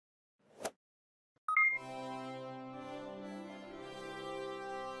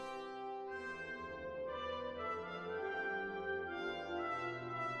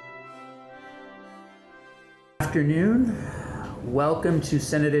afternoon. Welcome to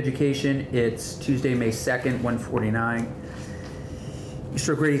Senate Education. It's Tuesday, May 2nd, 1:49. Mr.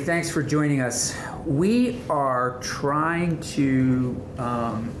 O'Grady, thanks for joining us. We are trying to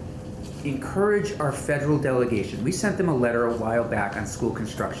encourage our federal delegation. We sent them a letter a while back on school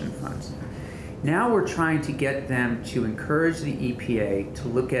construction funds. Now we're trying to get them to encourage the EPA to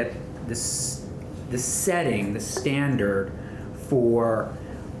look at the setting, the standard for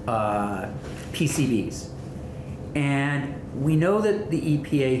PCBs. And we know that the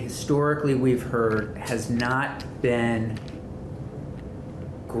EPA, historically, we've heard, has not been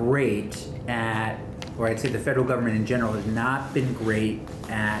great at, or I'd say the federal government in general has not been great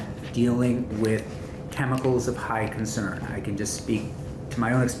at dealing with chemicals of high concern. I can just speak to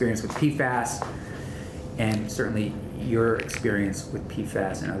my own experience with PFAS and certainly your experience with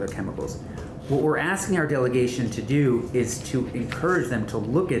PFAS and other chemicals. What we're asking our delegation to do is to encourage them to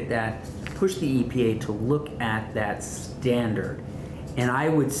look at that, push the EPA to look at that standard. And I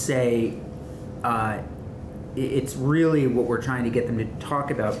would say it's really what we're trying to get them to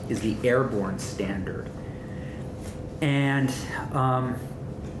talk about is the airborne standard. And I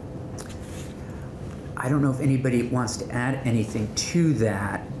don't know if anybody wants to add anything to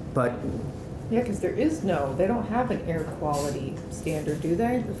that, but yeah, because they don't have an air quality standard, do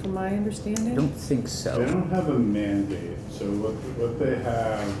they, from my understanding? I don't think so. They don't have a mandate. So what they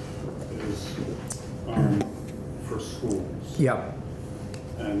have is for schools. Yep.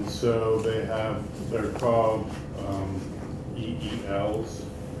 And so they're called EELs,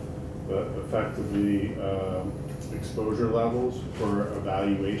 but effectively exposure levels for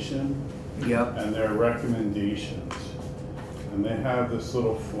evaluation. Yep. And they're recommendations. And they have this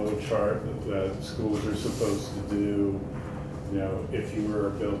little flow chart that schools are supposed to do. You know, if you were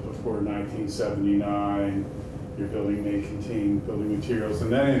built before 1979, your building may contain building materials. And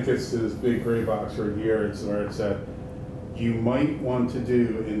then it gets to this big gray box right here where it said, you might want to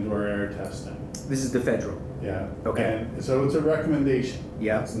do indoor air testing. This is the federal. Yeah. Okay. And so it's a recommendation.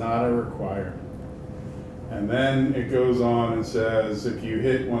 Yeah. It's not a requirement. And then it goes on and says, if you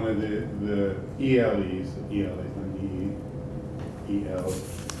hit one of the ELEs,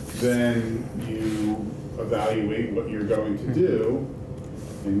 then you evaluate what you're going to do,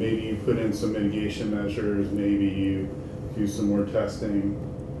 and maybe you put in some mitigation measures, maybe you do some more testing.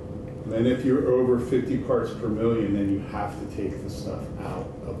 And then if you're over 50 parts per million, then you have to take the stuff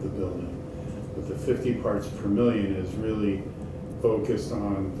out of the building. But the 50 parts per million is really focused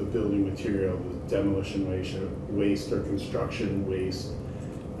on the building material, the demolition waste or construction waste.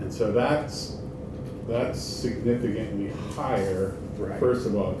 And so that's significantly higher, right. First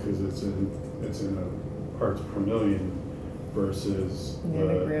of all, because it's in a parts per million versus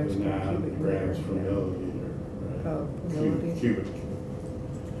grams per milliliter, right? Oh, cubic.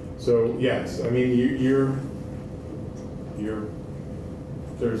 So yes, I mean you're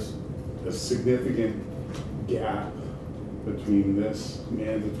there's a significant gap between this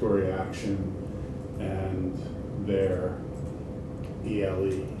mandatory action and their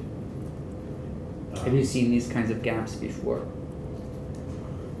ELE. Have you seen these kinds of gaps before?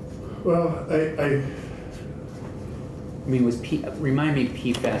 Well, I mean, remind me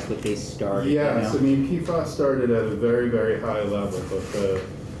PFAS, what they started? Yes, I mean, PFAS started at a very, very high level, but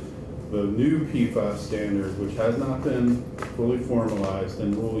the new PFAS standard, which has not been fully formalized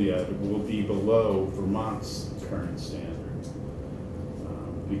and ruled yet, will be below Vermont's current standard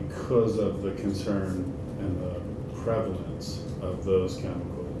because of the concern and the prevalence of those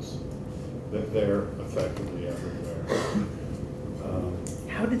chemicals, that they're effectively everywhere.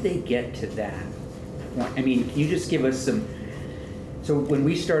 How did they get to that point? I mean, can you just give us some, so when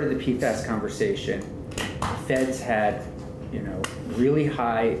we started the PFAS conversation, feds had, really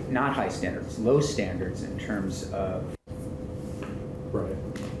high, not high standards, low standards in terms of right.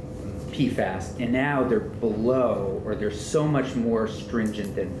 PFAS, and now they're below, or they're so much more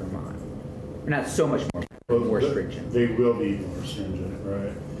stringent than Vermont. Or not so much more, but more stringent. They will be more stringent,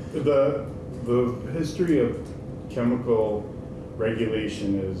 right? The history of chemical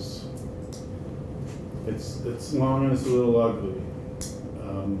regulation is it's long and it's a little ugly.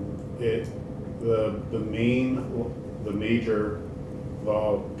 The major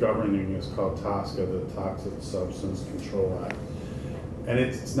law governing is called TSCA, the Toxic Substance Control Act, and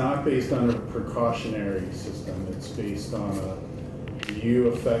it's not based on a precautionary system. It's based on you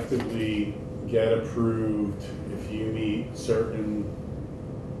effectively get approved if you meet certain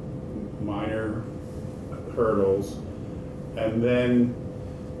minor hurdles, and then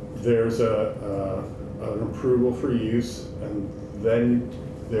there's an approval for use, and then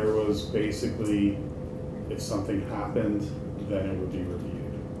there was basically, if something happened, then it would be reviewed.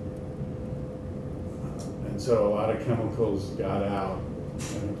 And so a lot of chemicals got out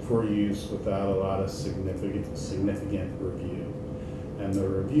for use without a lot of significant review. And the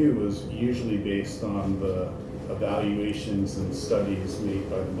review was usually based on the evaluations and studies made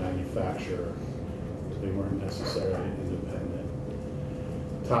by the manufacturer. They weren't necessarily independent.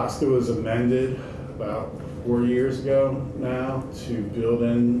 TSCA was amended about 4 years ago now to build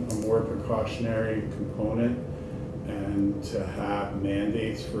in a more precautionary component and to have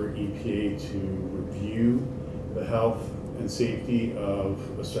mandates for EPA to review the health and safety of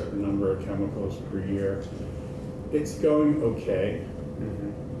a certain number of chemicals per year. It's going okay,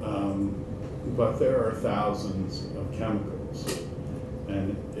 but there are thousands of chemicals,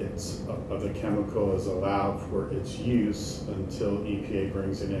 and the chemical is allowed for its use until EPA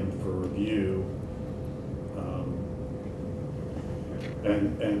brings it in for review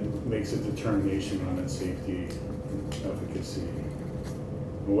and makes a determination on its safety and efficacy.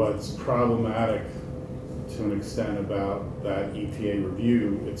 What's problematic to an extent about that EPA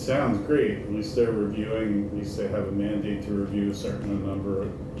review, it sounds great, at least they're reviewing, at least they have a mandate to review a certain number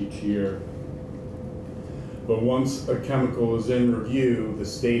each year. But once a chemical is in review, the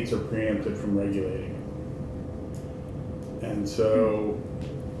states are preempted from regulating it. And so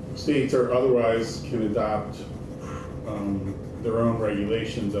states are otherwise can adopt their own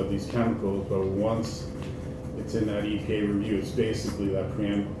regulations of these chemicals, but once it's in that EPA review, it's basically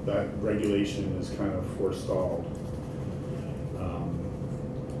that regulation is kind of forestalled.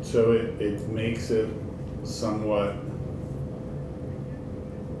 So it makes it somewhat,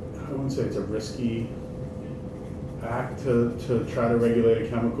 I wouldn't say it's a risky act to try to regulate a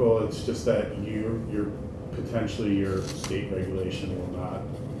chemical. It's just that potentially your state regulation will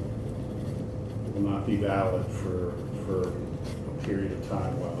not be valid for a period of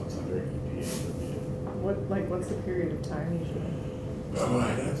time while it's under EPA review. What's the period of time usually? Oh,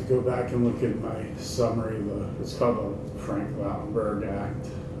 I'd have to go back and look at my summary. It's called the Frank-Lautenberg Act.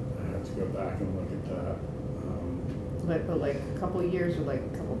 I have to go back and look at that. But like a couple of years or like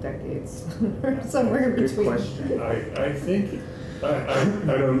a couple decades, or somewhere in between. Good question. I think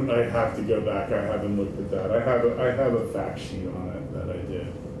I have to go back. I haven't looked at that. I have a fact sheet on it that I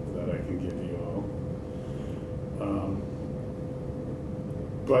did that I can give you all.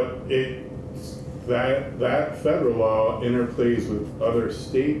 But that federal law interplays with other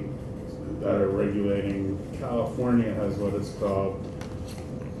states that are regulating. California has what it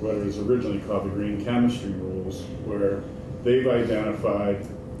was originally called the green chemistry rules, where they've identified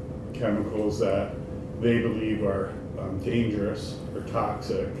chemicals that they believe are dangerous or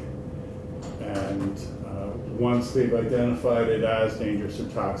toxic, and once they've identified it as dangerous or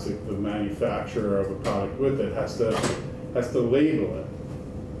toxic, the manufacturer of a product with it has to label it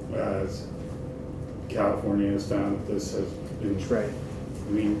as. California has found that this has been. That's right.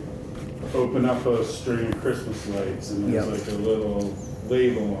 I mean, open up a string of Christmas lights and there's like a little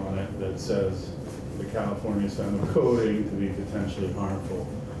label on it that says the California has found the coating to be potentially harmful.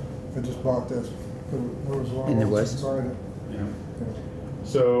 I just bought this. There was a lot In the of West? inside it. Yeah.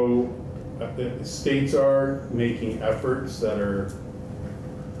 So the states are making efforts that are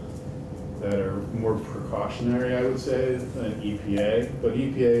more precautionary, I would say, than EPA. But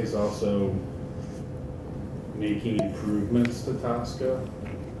EPA is also making improvements to TSCA,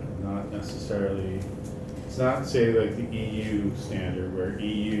 not necessarily. It's not, say, like the EU standard, where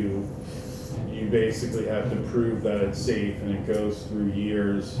EU, you basically have to prove that it's safe, and it goes through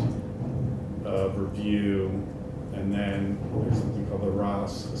years of review, and then there's something called the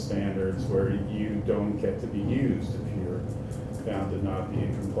ROS standards, where you don't get to be used if you're found to not be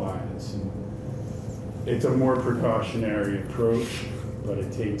in compliance. And it's a more precautionary approach, but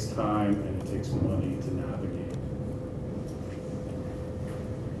it takes time and it takes money to navigate.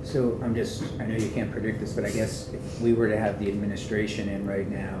 So I know you can't predict this, but I guess if we were to have the administration in right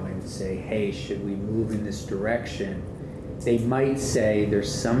now and say, hey, should we move in this direction? They might say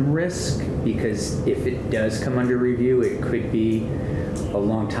there's some risk, because if it does come under review, it could be a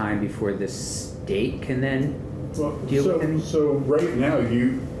long time before the state can then deal with it. So right now,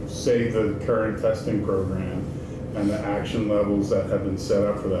 you say the current testing program and the action levels that have been set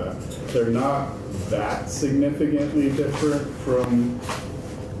up for that, they're not that significantly different from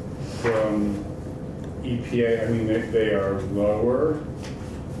EPA. I mean, they are lower,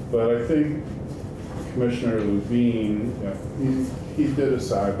 but I think Commissioner Levine, he did a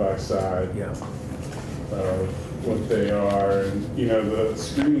side-by-side of what they are, and the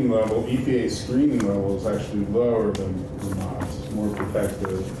screening level, EPA screening level is actually lower than Vermont's. It's more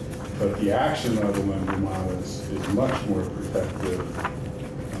protective, but the action level in Vermont is much more protective,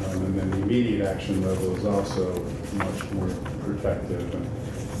 and then the immediate action level is also much more protective. And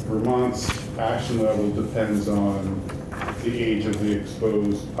Vermont's action level depends on the age of the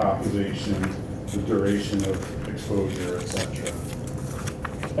exposed population, the duration of exposure, etc.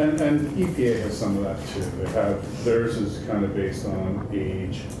 And EPA has some of that too. They have, theirs is kind of based on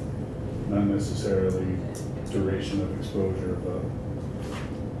age, not necessarily duration of exposure, but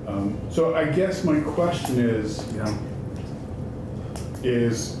so I guess my question is,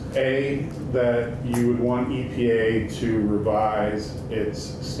 is A, that you would want EPA to revise its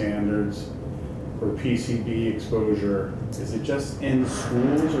standards for PCB exposure. Is it just in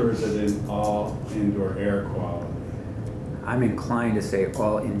schools or is it in all indoor air quality? I'm inclined to say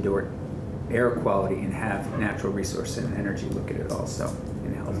all indoor air quality and have natural resource and energy look at it also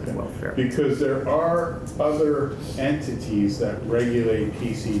in health and welfare. Because there are other entities that regulate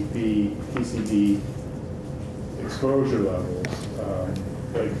PCB exposure levels,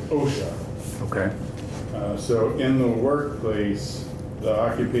 like OSHA. Okay. So in the workplace, the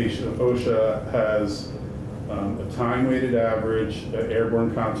occupation of OSHA has a time-weighted average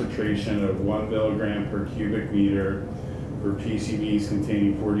airborne concentration of 1 milligram per cubic meter for PCBs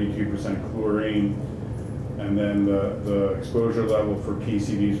containing 42% chlorine, and then the exposure level for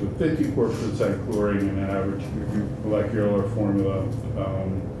PCBs with 54% chlorine in an average molecular formula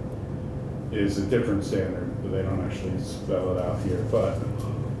is a different standard, but they don't actually spell it out here. But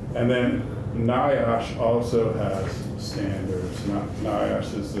and then NIOSH also has standards.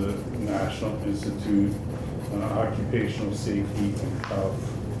 NIOSH is the National Institute on Occupational Safety and Health.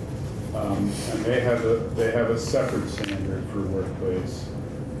 And they have a separate standard for workplace.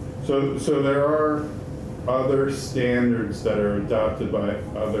 So there are other standards that are adopted by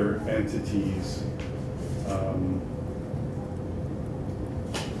other entities.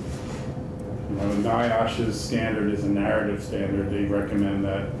 NIOSH's standard is a narrative standard. They recommend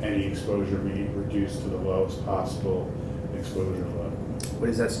that any exposure be reduced to the lowest possible exposure level. What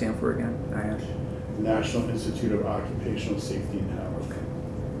does that stand for again, NIOSH? National Institute of Occupational Safety and Health. Okay.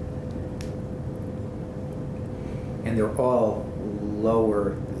 And they're all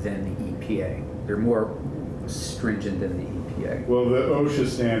lower than the EPA. They're more stringent than the EPA. Well, the OSHA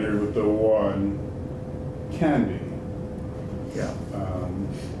standard with the 1 can be. Yeah.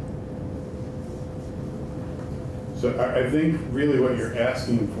 So I think really what you're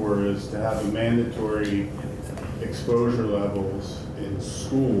asking for is to have a mandatory exposure levels in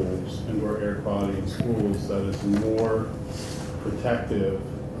schools, indoor air quality in schools, that is more protective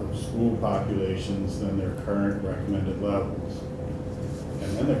of school populations than their current recommended levels.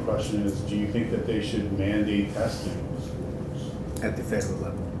 And then the question is, do you think that they should mandate testing in schools? At the federal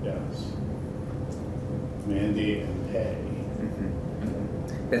level. Yes. Mandate and pay.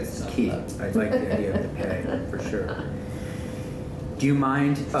 That's key. I like the idea of the pay, for sure. Do you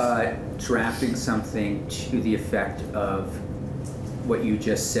mind drafting something to the effect of what you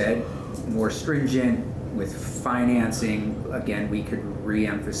just said, more stringent with financing? Again, we could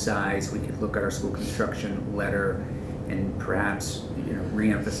re-emphasize, we could look at our school construction letter and perhaps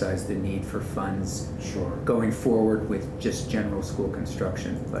re-emphasize the need for funds going forward with just general school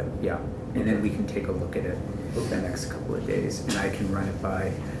construction. But yeah, and then we can take a look at it over the next couple of days, and I can run it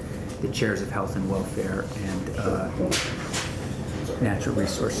by the chairs of health and welfare and natural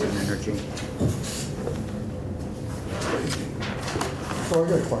resource and energy. So I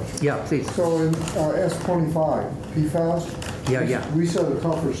got a question. Yeah, please. So in S25, PFAS? Yeah. We set a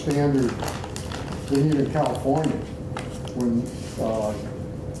tougher standard than even California.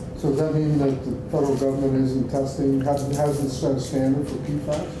 So does that mean that the federal government isn't testing, hasn't set a standard for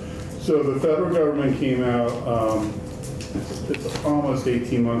PFAS? So the federal government came out it's almost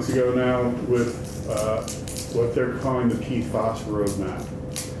 18 months ago now with what they're calling the PFAS roadmap.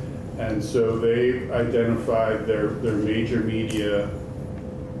 And so they've identified their major media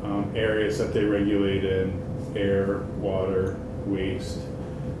areas that they regulate in: air, water, waste,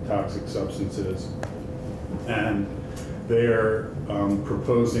 toxic substances. And they are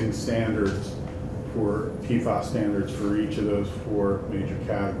proposing standards for PFAS standards for each of those 4 major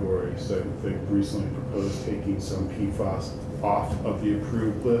categories. So they've recently proposed taking some PFAS off of the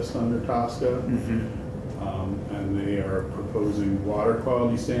approved list under TSCA. And they are proposing water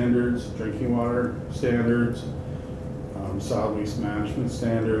quality standards, drinking water standards, solid waste management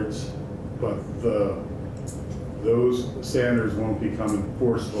standards, but those standards won't become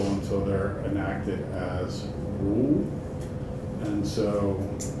enforceable until they're enacted as rule. And so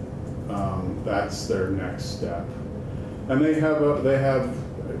that's their next step. And they have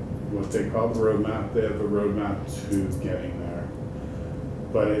what they call the roadmap. They have a roadmap to getting there.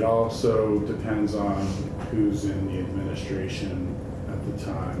 But it also depends on who's in the administration at the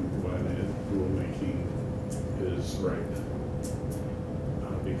time when rulemaking is ripe.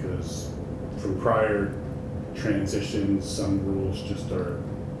 Because from prior transitions, some rules just are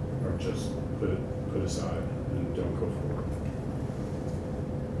just put aside and don't go forward.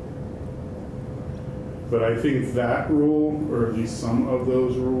 But I think that rule, or at least some of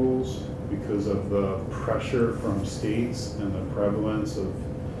those rules, because of the pressure from states and the prevalence of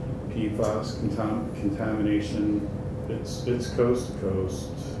PFAS contamination, it's coast to coast.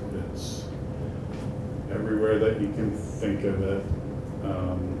 It's everywhere that you can think of it.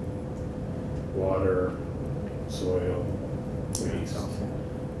 Water, soil, waste.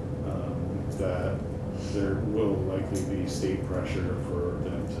 That there will likely be state pressure for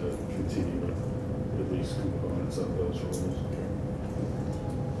them to continue with at least components of those rules.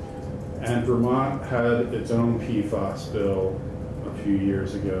 And Vermont had its own PFAS bill a few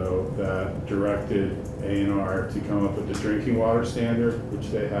years ago that directed A&R to come up with the drinking water standard, which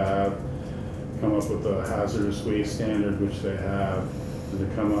they have, come up with a hazardous waste standard, which they have, and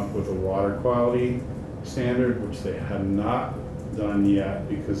to come up with a water quality standard, which they have not done yet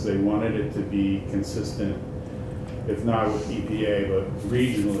because they wanted it to be consistent, if not with EPA, but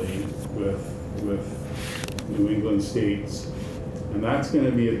regionally with New England states. And that's going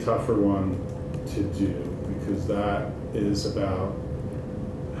to be a tougher one to do because that is about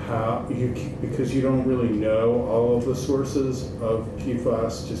how because you don't really know all of the sources of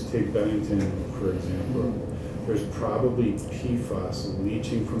PFAS. Just take Bennington, for example. There's probably PFAS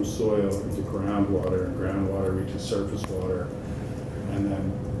leaching from soil into groundwater, and groundwater reaches surface water, and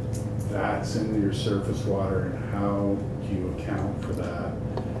then that's in your surface water, and how do you account for that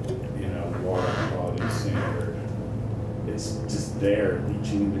in a water quality standard? It's just there,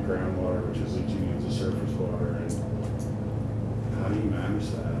 leaching into groundwater, which is leaching into surface water, and how do you manage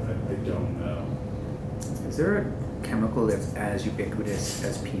that? I don't know. Is there a chemical that's as ubiquitous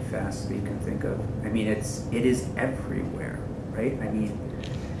as PFAS that you can think of? I mean, it is everywhere, right? I mean,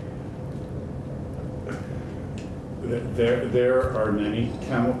 there are many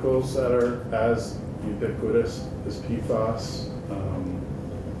chemicals that are as ubiquitous as PFAS.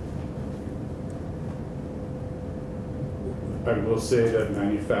 I will say that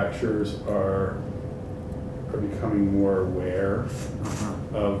manufacturers are becoming more aware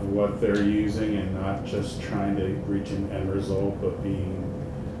of what they're using and not just trying to reach an end result, but being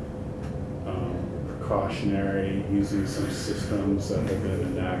precautionary, using some systems that have been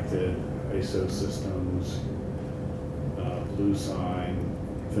enacted, ISO systems, blue sign,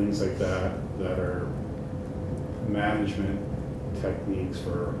 things like that, that are management techniques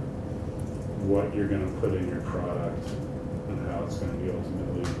for what you're going to put in your product and how it's going to be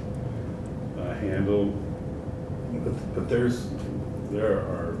ultimately handled. But there's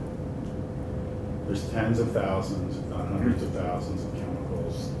tens of thousands, if not hundreds of thousands of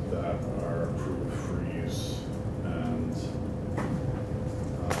chemicals that are approved for use, and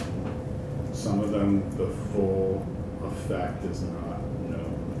some of them the full effect is not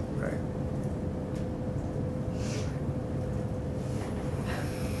known. right.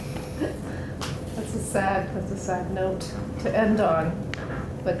 That's a sad note to end on.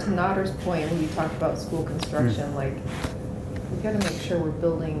 But to Notter's point, when you talked about school construction, like, we gotta make sure if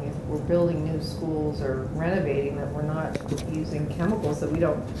we're building new schools or renovating, that we're not using chemicals that we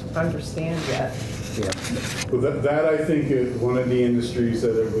don't understand yet. Yeah. Well, that I think is one of the industries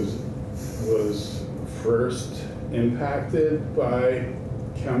that it was first impacted by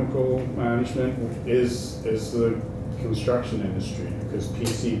chemical management is the construction industry, because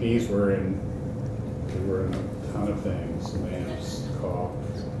PCBs were in a ton of things, lamps, caulk,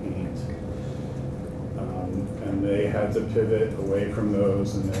 paint, and they had to pivot away from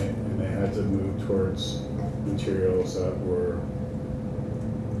those, and they had to move towards materials that were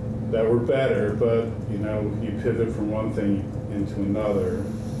better. But you pivot from one thing into another.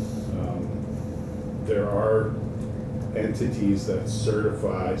 There are entities that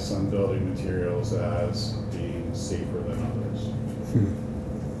certify some building materials as being safer than others.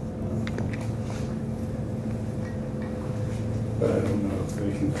 But I don't know if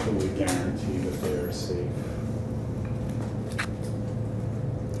they can fully guarantee that they are safe.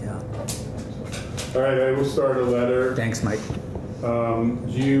 Yeah. All right, I will start a letter. Thanks, Mike. Do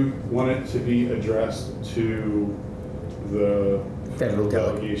you want it to be addressed to the Federal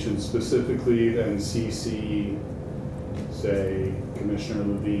delegation specifically, and CC, say, Commissioner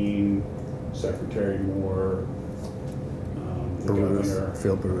Levine, Secretary Moore, the governor?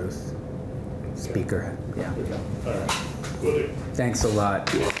 Phil Baruth, Speaker. Yeah. Okay. All right. Will do. Thanks a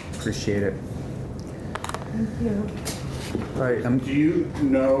lot. Appreciate it. Thank you. All right. Do you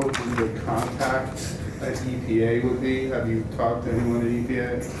know who the contact at EPA would be? Have you talked to anyone at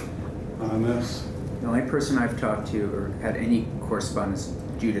EPA on this? The only person I've talked to or had any correspondence,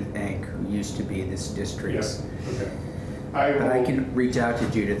 Judith Enck, who used to be this district's. Yeah, okay. But I can reach out to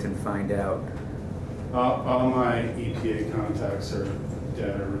Judith and find out. All my EPA contacts are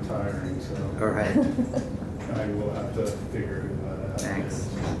dead or retiring, so. All right. I will have to figure that out. Thanks.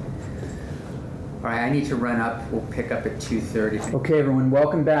 All right, I need to run up. We'll pick up at 2:30. Okay, everyone,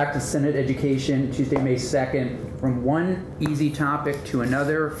 welcome back to Senate Education, Tuesday, May 2nd. From one easy topic to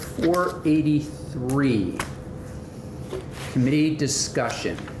another, 483. Committee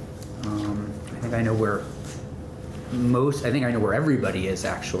discussion. I think I know where everybody is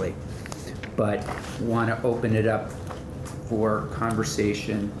actually, but want to open it up for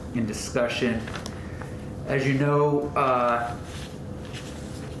conversation and discussion. As you know,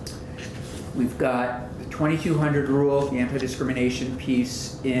 we've got the 2200 rule, the anti-discrimination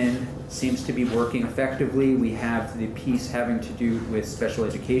piece seems to be working effectively. We have the piece having to do with special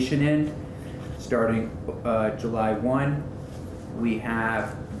education starting July 1. We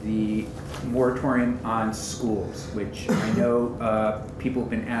have the moratorium on schools, which I know people have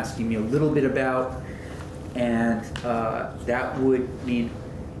been asking me a little bit about, and that would mean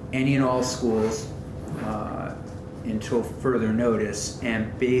any and all schools until further notice.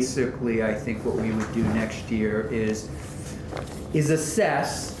 And basically, I think what we would do next year is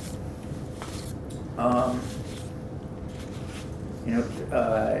assess,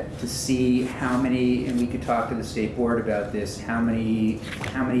 to see how many, and we could talk to the state board about this, how many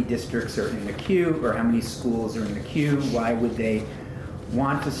districts are in the queue, or how many schools are in the queue. Why would they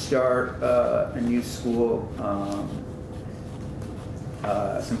want to start a new school?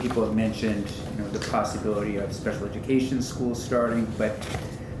 Some people have mentioned, the possibility of special education schools starting, but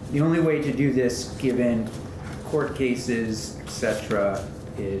the only way to do this, given court cases, etc.,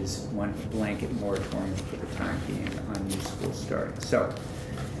 is one blanket moratorium for the time being on new schools starting. So,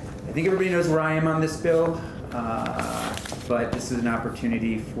 I think everybody knows where I am on this bill, but this is an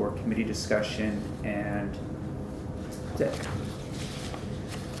opportunity for committee discussion, and that's it.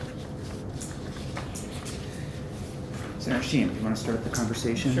 Senator Sheen, do you want to start the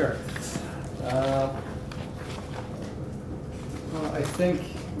conversation? Sure. Well, I think,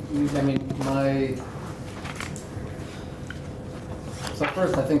 so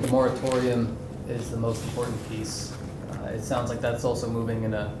first I think the moratorium is the most important piece. It sounds like that's also moving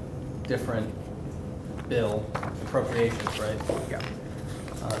in a different bill, appropriations, right? Yeah.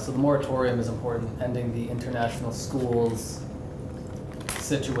 So the moratorium is important. Ending the international schools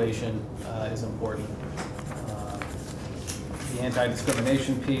situation is important. The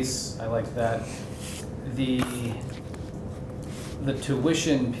anti-discrimination piece, I like that. The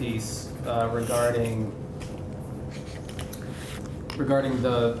tuition piece regarding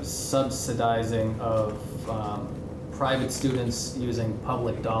the subsidizing of private students using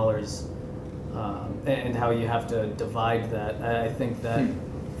public dollars, and how you have to divide that. I think that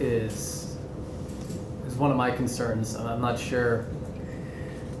is one of my concerns. I'm not sure.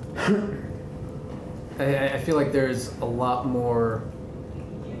 I feel like there's a lot more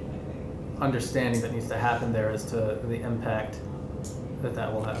understanding that needs to happen there as to the impact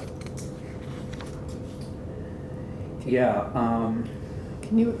that will have. Yeah.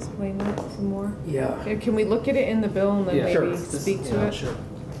 Can you explain that some more? Yeah. Can we look at it in the bill and then Yeah, maybe sure. speak to it? Sure.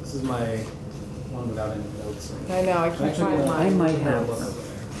 This is my one without any notes. I know, I can't find I mine. might have Notes. one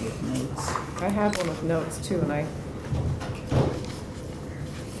with notes. I had one with notes too, and I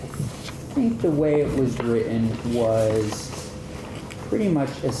think the way it was written was pretty much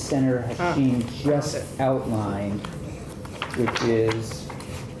as Senator Hashim just outlined, which is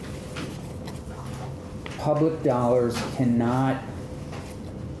public dollars cannot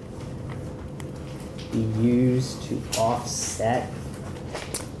be used to offset,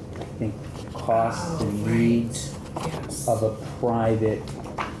 I think, costs and needs of a private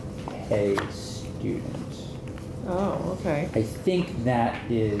pay student. Oh, okay. I think that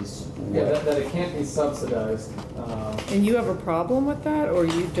is what. Yeah, that it can't be subsidized. And you have a problem with that, or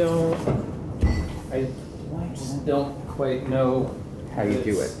you don't? I just don't quite know How you if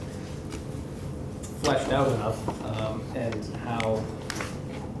do it's it. fleshed out enough, and how,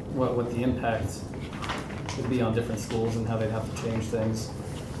 what the impact would be on different schools and how they'd have to change things,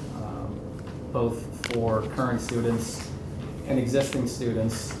 both for current students and existing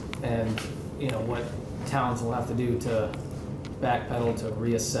students, and what towns will have to do to backpedal to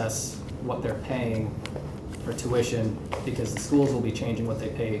reassess what they're paying for tuition, because the schools will be changing what they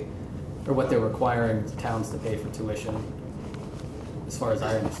pay, or what they're requiring towns to pay for tuition, as far as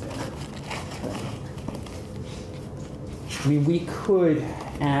I understand it. I mean, we could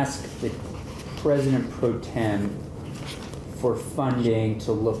ask the President Pro Tem for funding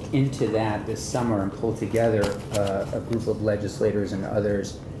to look into that this summer and pull together a group of legislators and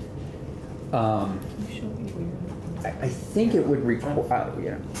others. I think it would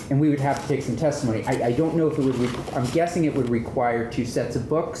require, and we would have to take some testimony. I don't know if it would, I'm guessing it would require 2 sets of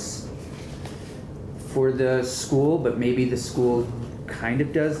books for the school, but maybe the school kind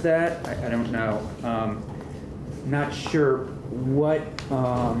of does that. I don't know. Not sure what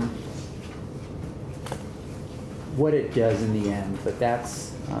it does in the end, but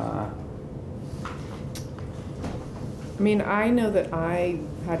that's. I mean, I know that I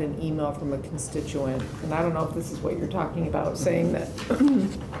had an email from a constituent, and I don't know if this is what you're talking about, saying that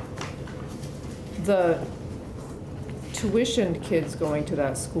the tuitioned kids going to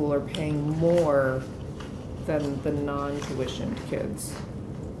that school are paying more than the non-tuitioned kids.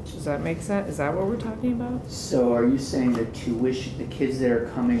 Does that make sense? Is that what we're talking about? So are you saying that the kids that are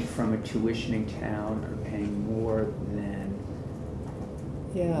coming from a tuitioning town are paying more than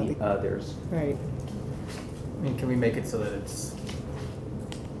the others? Right. I mean, can we make it so that it's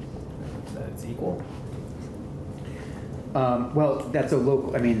equal? Well, that's a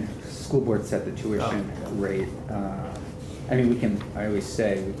local, I mean, school board set the tuition rate. I mean, I always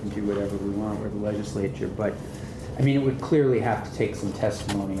say we can do whatever we want with the legislature, but I mean, it would clearly have to take some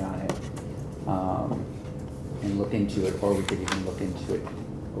testimony on it and look into it, or we could even look into it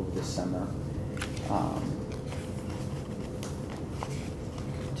over the summer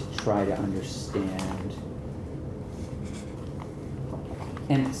to try to understand.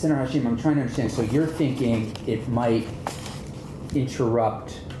 And Senator Hashim, I'm trying to understand, so you're thinking it might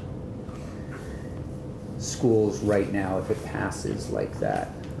interrupt schools right now if it passes like that?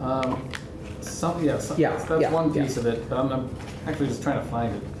 That's Yeah, one piece of it, but I'm actually just trying to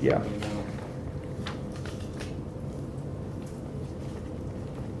find it. Yeah.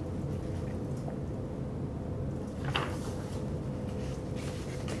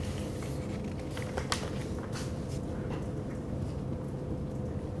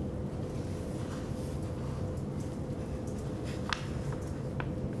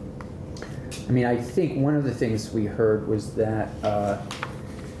 I mean, I think one of the things we heard was that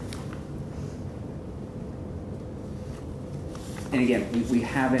and again, we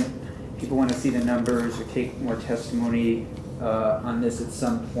haven't, people want to see the numbers or take more testimony on this at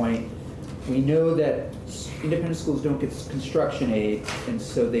some point. We know that independent schools don't get construction aid, and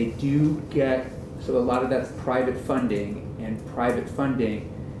so they do get, so a lot of that's private funding, and private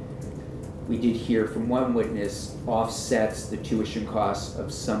funding, we did hear from one witness, offsets the tuition costs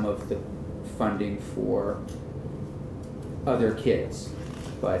of some of the funding for other kids.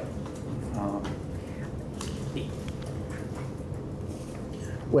 But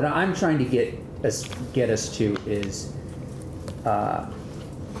what I'm trying to get us to is,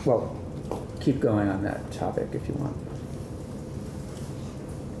 well, keep going on that topic if you want.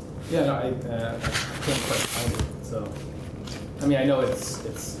 Yeah, no, I can't quite find it. So, I mean, I know it's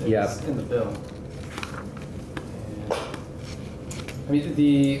in the bill. And, I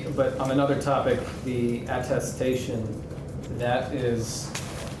mean, but on another topic, the attestation, that is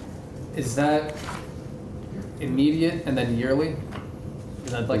that immediate and then yearly?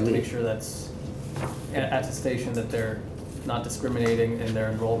 And I'd like to make sure that's an attestation that they're not discriminating in their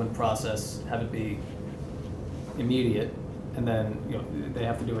enrollment process, have it be immediate, and then they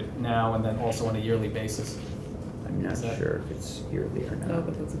have to do it now and then also on a yearly basis. I'm not sure if it's yearly or not. No,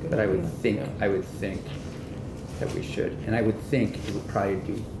 but that's a good But idea. I would think that we should, and I would think it would probably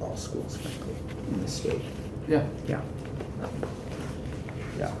do all schools, frankly, in the state. Yeah. Yeah.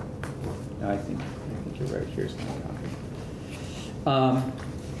 Yeah. No, I think you're right. Here's my copy. I'm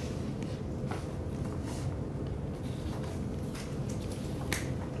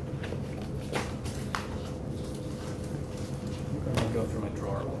going to go through my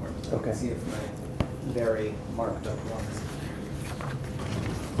drawer one more. Okay. See if my very marked up ones.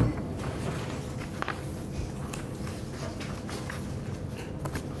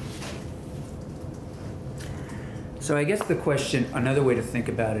 So I guess the question, another way to think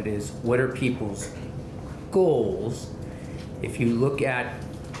about it is, what are people's goals? If you look at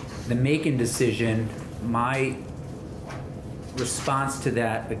the Macon decision, my response to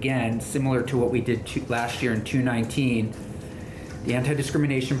that, again, similar to what we did last year in 219, the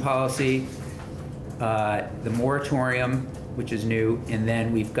anti-discrimination policy, the moratorium, which is new, and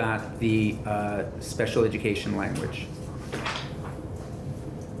then we've got the special education language.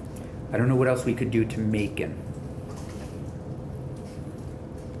 I don't know what else we could do to Macon.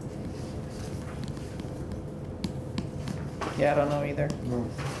 Yeah, I don't know either. No.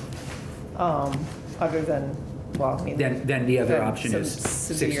 Other than, well, I mean. Then the other then option some is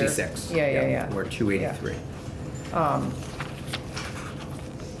severe- 66. Yeah. Or 283.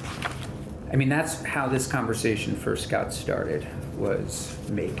 I mean, that's how this conversation first got started, was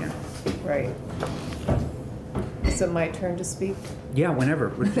Macon. Right. Is it my turn to speak? Yeah, whenever.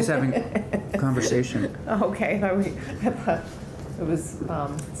 We're just having a conversation. Okay, I thought it was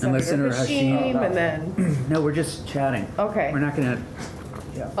Unless Senator Hashim- Hashim and then, No, we're just chatting. okay. We're not gonna,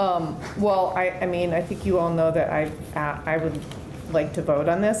 Well, I mean, I think you all know that I would like to vote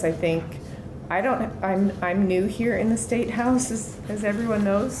on this. I think, I'm new here in the State House, as everyone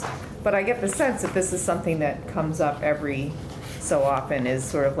knows, but I get the sense that this is something that comes up every so often, is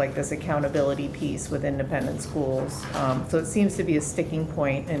sort of like this accountability piece with independent schools. So it seems to be a sticking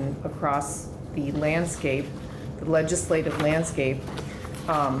point across the landscape, the legislative landscape.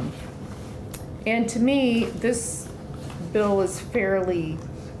 And to me, this bill is fairly,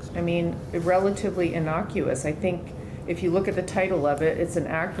 relatively innocuous. I think if you look at the title of it, it's an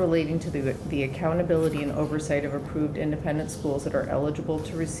act relating to the accountability and oversight of approved independent schools that are eligible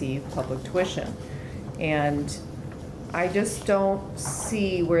to receive public tuition. And I just don't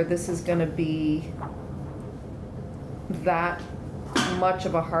see where this is gonna be that much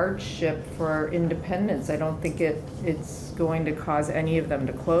of a hardship for independents. I don't think it's going to cause any of them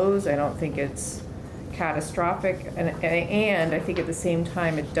to close. I don't think it's catastrophic. And I think at the same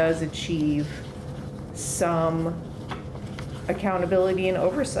time, it does achieve some accountability and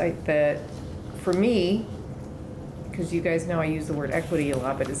oversight that, for me, because you guys know I use the word equity a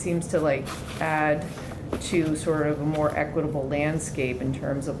lot, but it seems to like add to sort of a more equitable landscape in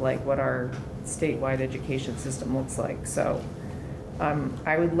terms of like what our statewide education system looks like. So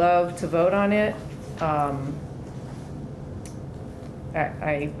I would love to vote on it.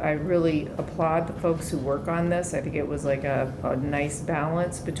 I really applaud the folks who work on this. I think it was like a nice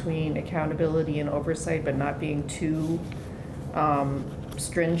balance between accountability and oversight, but not being too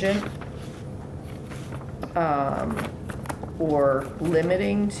stringent or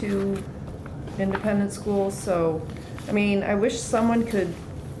limiting to independent schools. So, I mean, I wish someone could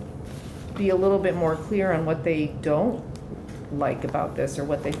be a little bit more clear on what they don't like about this or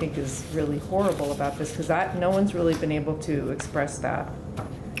what they think is really horrible about this, because no one's really been able to express that.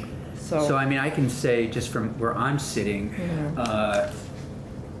 so I mean, I can say just from where I'm sitting, and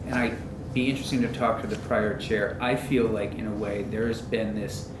I'd be interesting to talk to the prior chair, I feel like in a way there has been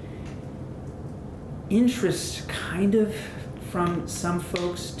this interest kind of from some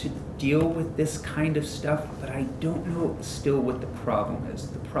folks to deal with this kind of stuff, but I don't know still what the problem is.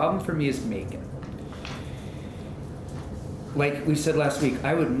 The problem for me is Macon. Like we said last week,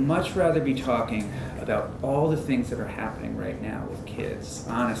 I would much rather be talking about all the things that are happening right now with kids,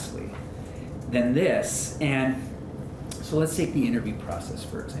 honestly, than this. And so let's take the interview process,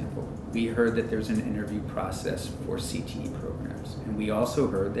 for example. We heard that there's an interview process for CTE programs. And we also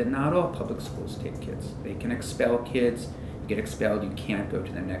heard that not all public schools take kids. They can expel kids. You get expelled, you can't go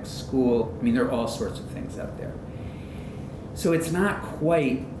to the next school. I mean, there are all sorts of things out there. So it's not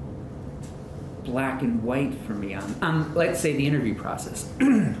quite black and white for me on let's say, the interview process.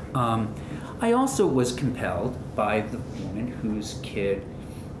 I also was compelled by the woman whose kid,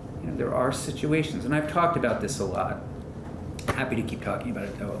 there are situations, and I've talked about this a lot. Happy to keep talking about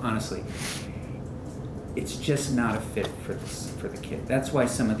it though, honestly. It's just not a fit for the kid. That's why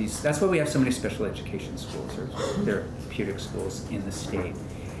that's why we have so many special education schools or therapeutic schools in the state.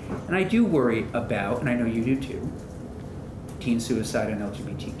 And I do worry about, and I know you do too, teen suicide in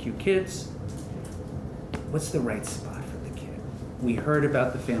LGBTQ kids. What's the right spot for the kid? We heard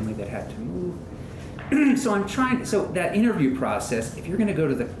about the family that had to move. So that interview process, if you're gonna go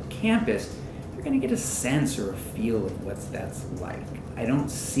to the campus, you're gonna get a sense or a feel of what that's like. I don't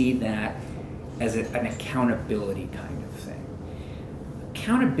see that as an accountability kind of thing.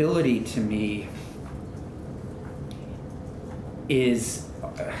 Accountability to me is,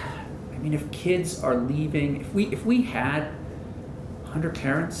 if kids are leaving, if we had 100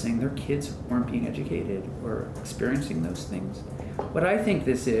 parents saying their kids weren't being educated or experiencing those things, what I think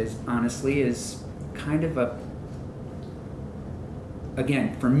this is, honestly, is kind of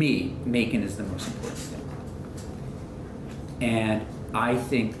again, for me, Macon is the most important thing. And I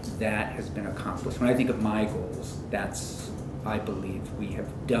think that has been accomplished. When I think of my goals, I believe we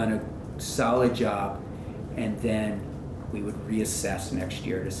have done a solid job, and then we would reassess next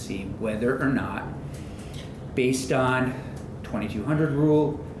year to see whether or not, based on 2200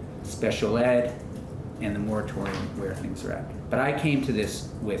 rule, special ed, and the moratorium, where things are at. But I came to this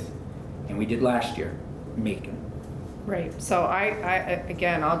with, and we did last year, Macon. Right, so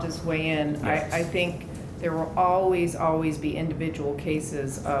again, I'll just weigh in. Yes. I think there will always be individual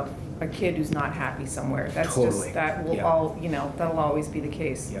cases of a kid who's not happy somewhere. That's Totally. that will that'll always be the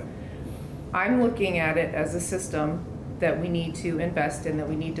case. Yep. I'm looking at it as a system that we need to invest in, that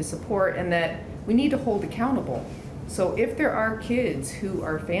we need to support, and that we need to hold accountable. So if there are kids who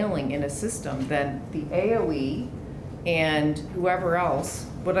are failing in a system, then the AOE and whoever else,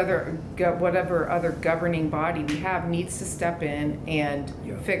 whatever other governing body we have, needs to step in and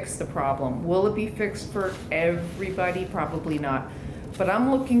fix the problem. Will it be fixed for everybody? Probably not. But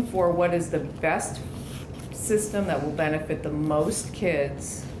I'm looking for what is the best system that will benefit the most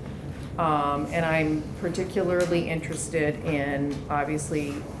kids. And I'm particularly interested in,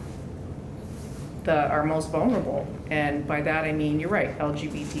 obviously, our most vulnerable. And by that I mean, you're right,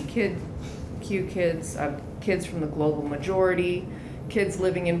 LGBTQ kids, kids from the global majority, kids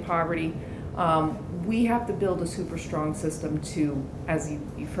living in poverty. We have to build a super strong system to, as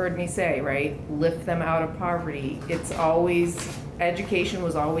you've heard me say, right, lift them out of poverty. It's always, education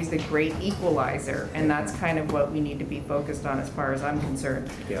was always the great equalizer, and that's kind of what we need to be focused on as far as I'm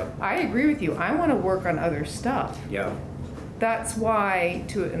concerned. Yeah. I agree with you. I want to work on other stuff. Yeah. That's why,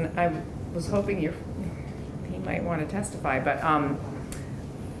 and I was hoping he might want to testify, but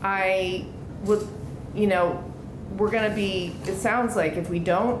I would, we're going to be, it sounds like if we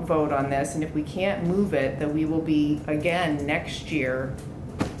don't vote on this and if we can't move it, that we will be, again, next year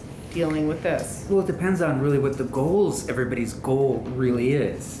dealing with this. Well, it depends on really what the goals, everybody's goal really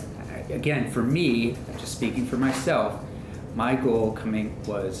is. Again, for me, just speaking for myself, my goal coming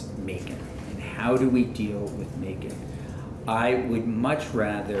was Macon. And how do we deal with Macon? I would much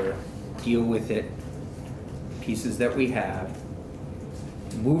rather deal with it, pieces that we have,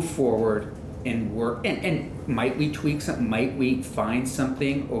 move forward and work, and might we tweak something, might we find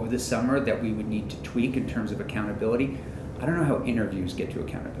something over the summer that we would need to tweak in terms of accountability? I don't know how interviews get to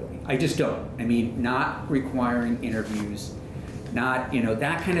accountability. I just don't. I mean, not requiring interviews, not,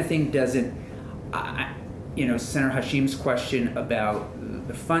 that kind of thing doesn't, Senator Hashim's question about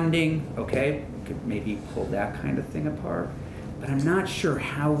the funding, okay, we could maybe pull that kind of thing apart, but I'm not sure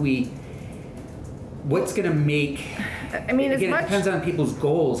what's going to make, again, it depends on people's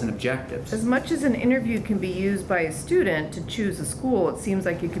goals and objectives. As much as an interview can be used by a student to choose a school, it seems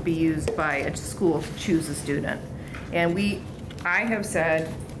like it could be used by a school to choose a student. And I have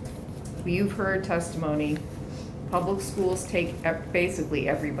said, you've heard testimony, public schools take basically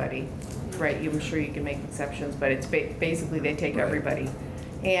everybody, right? I'm sure you can make exceptions, but it's basically they take everybody.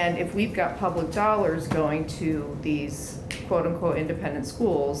 And if we've got public dollars going to these quote-unquote independent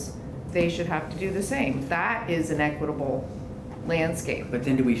schools, they should have to do the same. That is an equitable landscape. But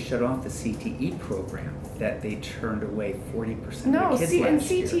then do we shut off the CTE program that they turned away 40% of the kids No, last year? and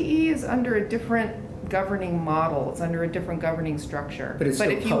CTE is under a different governing model. It's under a different governing structure. But it's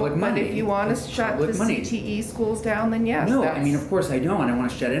still public money. But if you want to shut the CTE schools down, then yes. No, I mean, of course I don't. I don't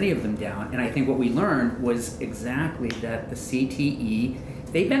want to shut any of them down. And I think what we learned was exactly that the CTE,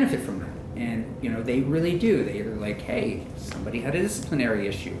 they benefit from that. And, they really do. They're like, hey, somebody had a disciplinary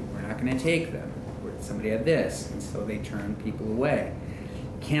issue. We're not going to take them. Or somebody had this. And so they turn people away.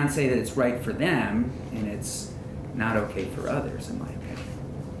 Can't say that it's right for them, and it's not okay for others, in my opinion.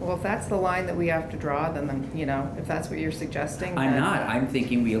 Well, if that's the line that we have to draw, then, if that's what you're suggesting. I'm not. I'm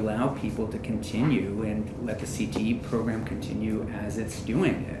thinking we allow people to continue and let the CTE program continue as it's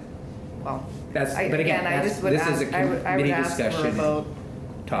doing it. Well, This is a committee discussion. For a vote.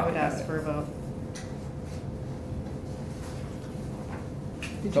 Talk I would about ask it. for a vote.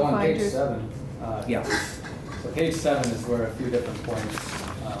 Did So you on find page your? 7, Yeah. so page 7 is where a few different points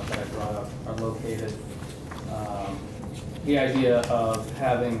that I brought up are located. The idea of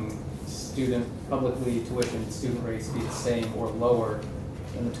having publicly tuitioned student rates be the same or lower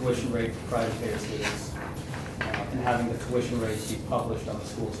than the tuition rate for private payer students, and having the tuition rates be published on the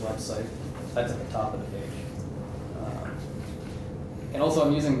school's website. That's at the top of the page. And also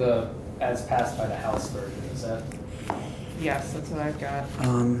I'm using the as passed by the House version. Is that? Yes, that's what I've got.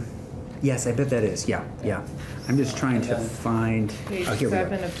 Yes, I bet that is. Yeah. I'm just trying to find. Page Here we go.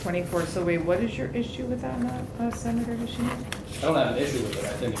 7 of 24. So wait, what is your issue with that, Senator Hashim? I don't have an issue with it.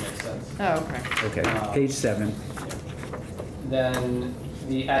 I think it makes sense. Oh, okay. Okay, page 7. Then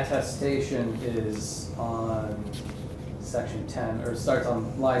the attestation is on section 10, or starts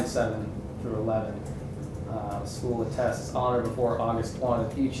on line 7 through 11. School attests on or before August 1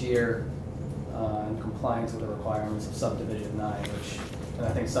 of each year in compliance with the requirements of subdivision 9, and I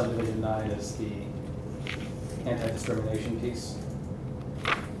think subdivision 9 is the anti-discrimination piece.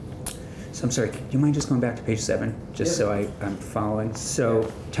 So I'm sorry, do you mind just going back to page 7, just so I'm following?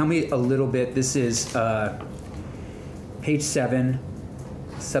 So tell me a little bit, this is page 7,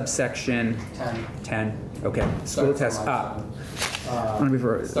 subsection 10. Okay, school Starts attests, on line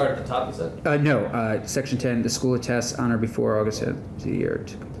 7. Start at the top, you said? No, section 10, the school attests on or before August of the year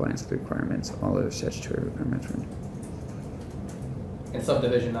to compliance with the requirements, all other statutory requirements. And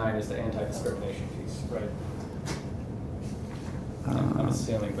subdivision 9 is the anti-discrimination piece, right? I'm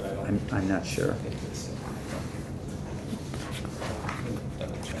assuming, but I don't. I'm not sure.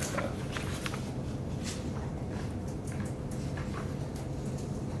 Double check that.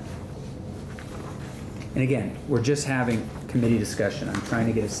 And again, we're just having committee discussion. I'm trying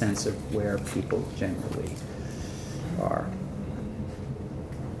to get a sense of where people generally are.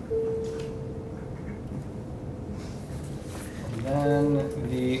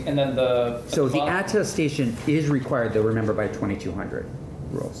 And then the. So the attestation is required, though, remember, by 2200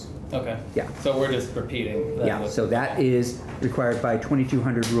 rules. Okay. Yeah. So we're just repeating. That Yeah, so that is required by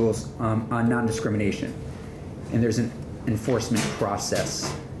 2200 rules on non-discrimination. And there's an enforcement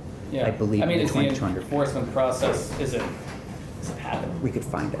process, Yeah. I believe, I mean, in is the 2200. enforcement process, does it happen? We could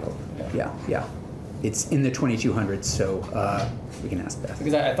find out. Yeah. Yeah. It's in the 2200s, so we can ask Beth.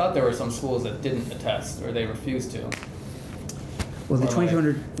 Because I thought there were some schools that didn't attest or they refused to. Well, the Or like-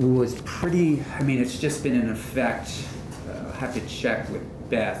 2200 rule is pretty, I mean, it's just been in effect. I'll have to check with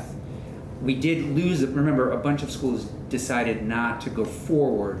Beth. We did lose, remember, a bunch of schools decided not to go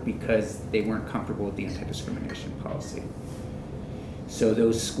forward because they weren't comfortable with the anti-discrimination policy. So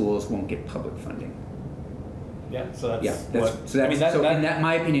those schools won't get public funding. Yeah, so that's Yeah, what, so I mean, that's, so in that,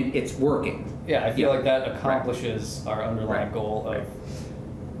 my opinion, it's working. yeah, I feel Yeah. like that Right. accomplishes our underlying Right. goal of Right.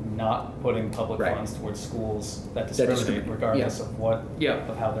 not putting public Right. funds towards schools that discriminate, discriminate regardless yeah. of what, Yeah.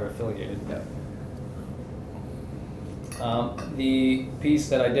 of how they're affiliated. Yeah. The piece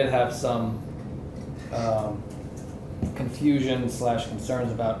that I did have some confusion /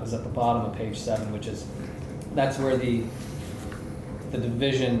 concerns about was at the bottom of page 7, which is, that's where the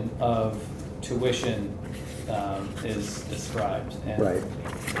division of tuition is described. And Right.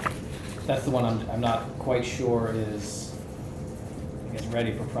 that's the one I'm not quite sure is, I guess,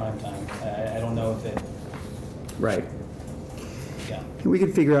 ready for prime time. I don't know if it, Right. yeah. We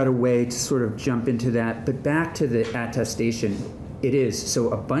could figure out a way to sort of jump into that, but back to the attestation, it is, so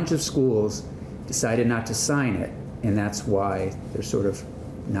a bunch of schools decided not to sign it, and that's why they're sort of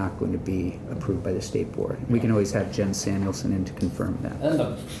not going to be approved by the state board. We can always have Jen Samuelson in to confirm that. And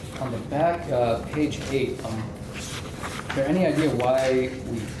then on the back, page 8, is there any idea why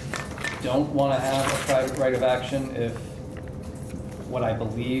we don't want to have a private right of action if what I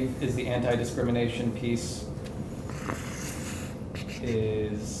believe is the anti-discrimination piece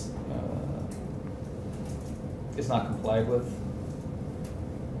is not complied with?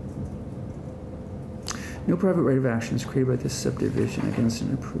 No private right of action is created by this subdivision against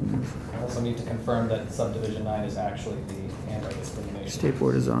an improvement. I also need to confirm that subdivision 9 is actually the anti-discrimination. State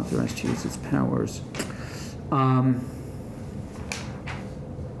board is authorized to use its powers.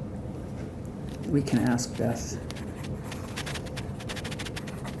 We can ask Beth.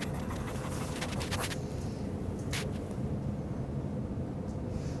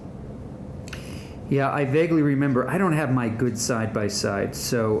 Yeah, I vaguely remember. I don't have my good side by side,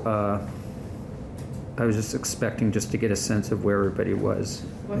 so I was just expecting just to get a sense of where everybody was.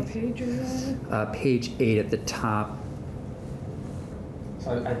 What page are you on? Page 8 at the top.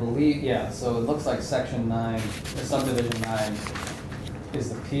 So I believe, yeah, so it looks like section 9, or subdivision 9, is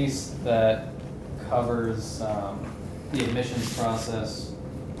the piece that covers the admissions process,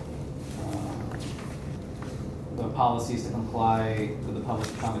 the policies to comply with the Public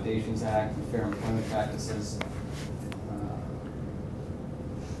Accommodations Act and fair employment practices.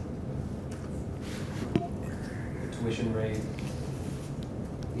 The tuition rate,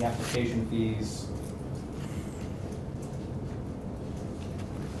 the application fees.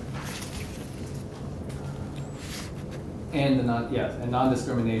 And the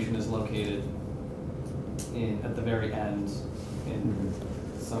non-discrimination is located at the very end in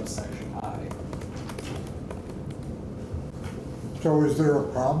subsection I. So is there a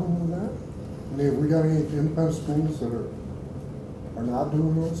problem with that? I mean, have we got any independent schools that are not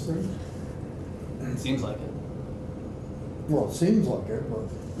doing those things? It seems like it. Well, it seems like it, but,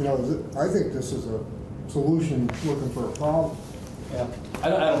 you know, I think this is a solution looking for a problem. Yeah.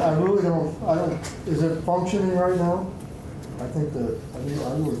 I really don't, is it functioning right now? I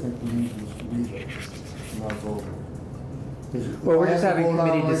really think we need to leave it, not vote. Well, we're just having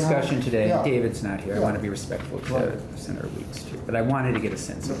committee discussion now. today. Yeah. David's not here. I Yeah. want to be respectful to Right. Senator Weeks too. But I wanted to get a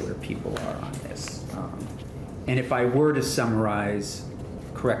sense of where people are on this. And if I were to summarize,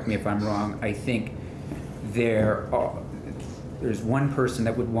 correct me if I'm wrong, I think there's one person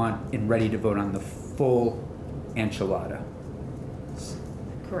that would want and ready to vote on the full enchilada.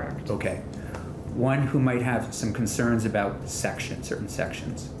 Correct. Okay. One who might have some concerns about certain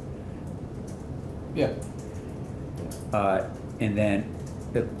sections. Yeah. And then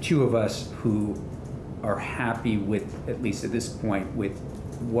the two of us who are happy with, at least at this point, with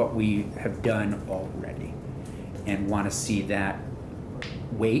what we have done already, and want to see that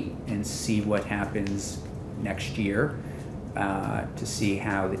wait and see what happens next year, to see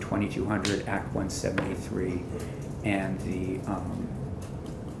how the 2200 Act 173 and the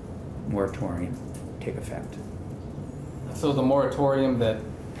moratorium take effect. So the moratorium that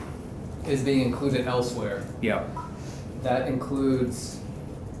is being included elsewhere, Yeah. that includes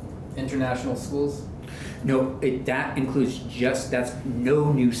international schools? No, that includes that's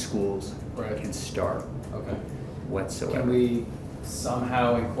no new schools Right. can start Okay. whatsoever. Can we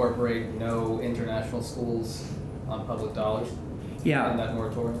somehow incorporate no international schools on public dollars in Yeah, that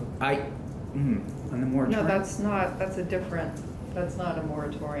moratorium? on the moratorium. No, that's not a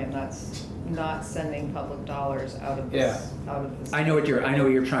moratorium, that's not sending public dollars out of this, out of this. I know what you're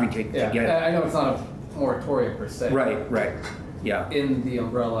trying to Yeah, get at. I know it's not a moratorium per se. Right, yeah. In the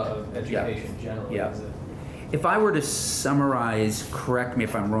umbrella of education generally, Yeah. is it? If I were to summarize, correct me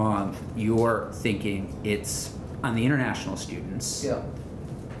if I'm wrong, you're thinking it's on the international students. Yeah.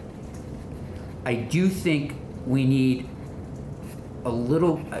 I do think we need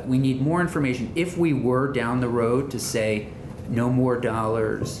we need more information. If we were down the road to say no more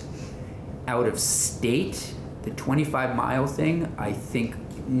dollars out of state, the 25-mile thing, I think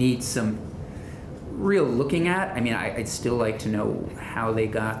needs some real looking at. I mean, I'd still like to know how they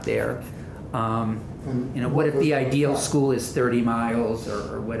got there. What if the ideal school is 30 miles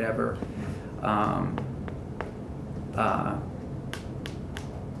or whatever?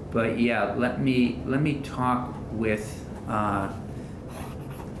 But yeah, let me talk with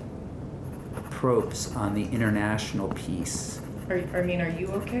Probst on the international piece. Are you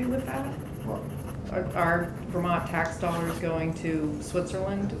okay with that? What? Are Vermont tax dollars going to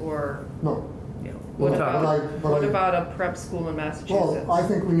Switzerland, or No. Yeah, what we'll talk. what about a prep school in Massachusetts? Well, I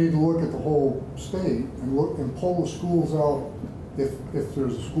think we need to look at the whole state and look and pull the schools out. If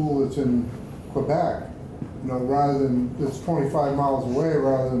there's a school that's in Quebec, rather than, it's 25 miles away,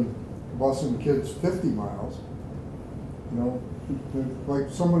 rather than busing kids 50 miles. Like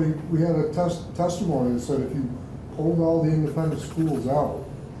we had a testimony that said if you pulled all the independent schools out,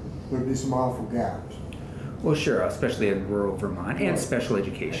 there'd be some awful gaps. Well, sure, especially in rural Vermont and special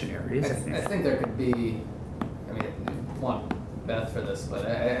education areas. I think there could be, I want Beth for this, but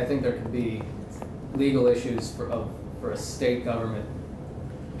I think there could be legal issues for a state government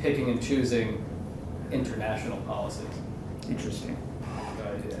picking and choosing international policies. Interesting. So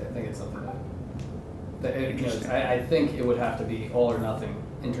I think it's something that I think it would have to be all or nothing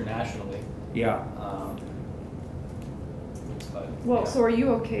internationally. Yeah. Well, so are you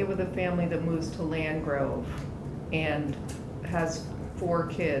okay with a family that moves to Landgrove and has 4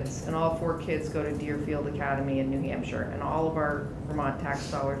 kids, and all 4 kids go to Deerfield Academy in New Hampshire, and all of our Vermont tax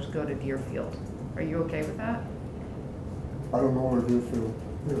dollars go to Deerfield? Are you okay with that? I don't know where Deerfield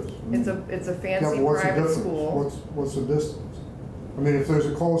is. It's a Yeah, fancy but what's the private difference? school, What's the distance? I mean, if there's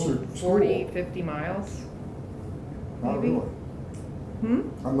a closer school. 40, 50 miles? Not maybe? really.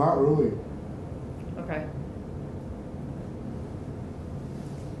 I'm not really. Okay.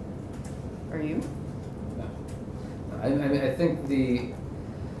 Are you? I think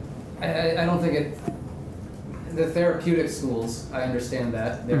I don't think the therapeutic schools, I understand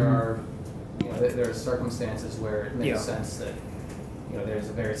that. There are, there are circumstances where it makes sense that, there's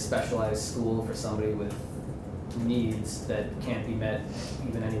a very specialized school for somebody with needs that can't be met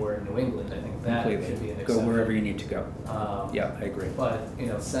even anywhere in New England. I think that Completely. should be an Go exception. wherever you need to go. Yeah, I agree. But,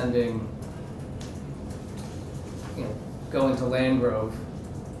 sending, going to Landgrove,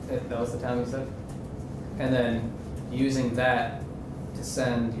 that was the town you said? And then using that to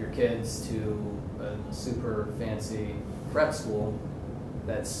send your kids to a super fancy prep school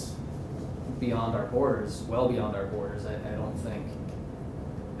that's beyond our borders, well beyond our borders, I don't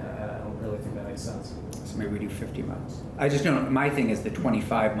really think that makes sense. So maybe we do 50 miles. I just don't, my thing is the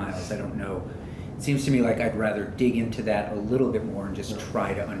 25 miles, I don't know. It seems to me like I'd rather dig into that a little bit more and just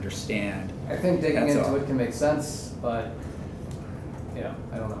try to understand. I think digging That's into all. it can make sense, but I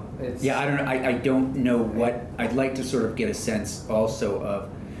don't know. I don't know. I don't know what, I'd like to sort of get a sense also of,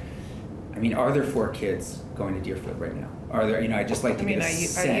 are there 4 kids going to Deerfield right now? Are there, I'd just like to get a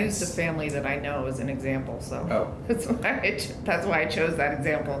sense. I used a family that I know as an example, so. Oh. That's why I chose that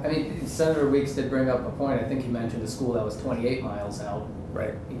example. Senator Weeks did bring up a point. I think he mentioned a school that was 28 miles out.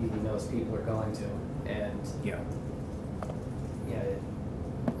 Right. He knows people are going to, and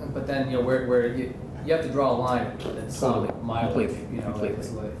but then where you have to draw a line at some Totally. mileage,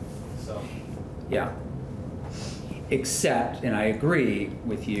 Completely. so. Yeah. Except, and I agree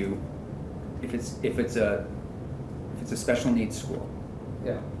with you, if it's a special needs school,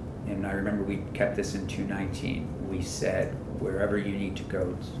 Yeah. and I remember we kept this in 219, we said, wherever you need to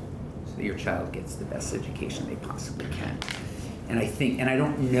go so that your child gets the best education they possibly can. And I think, and I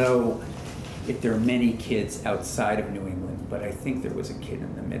don't know if there are many kids outside of New England, but I think there was a kid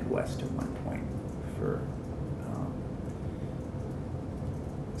in the Midwest at one point for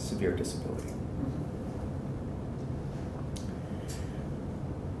severe disability.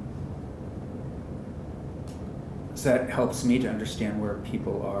 So that helps me to understand where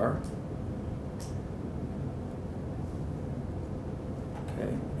people are.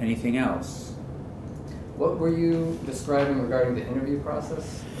 Okay, anything else? What were you describing regarding the interview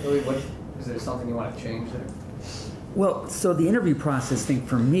process? Really, is there something you want to change there? Well, so the interview process thing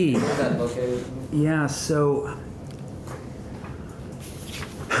for me. Where's that located? Yeah, so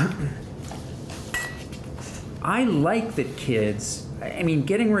I like that kids, I mean,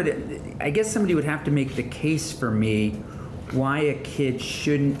 getting rid of, I guess somebody would have to make the case for me why a kid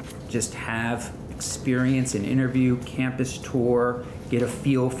shouldn't just have experience, an interview, campus tour, get a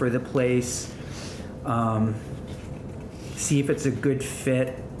feel for the place, see if it's a good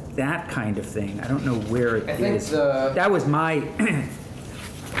fit, that kind of thing. I don't know where it is. That was my...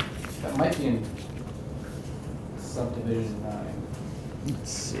 That might be in subdivision 9.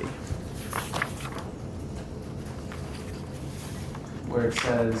 Let's see. Where it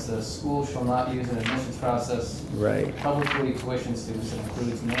says, the school shall not use an admissions process. Right. Publicly tuition students that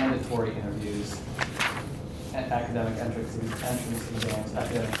includes mandatory interviews, academic entrance exams,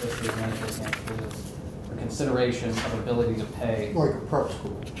 academic history, mental exams, for consideration of ability to pay. Like a prep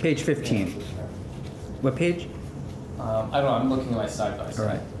school. Page 15. What page? I don't know, I'm looking at my side by side. All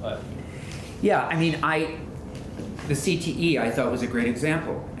right. But Yeah, I mean, the CTE I thought was a great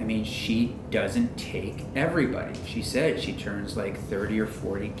example. I mean, she doesn't take everybody. She said she turns like 30 or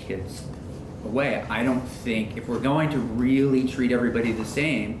 40 kids away. I don't think, if we're going to really treat everybody the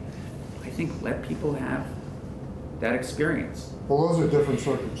same, I think let people have that experience. Well, those are different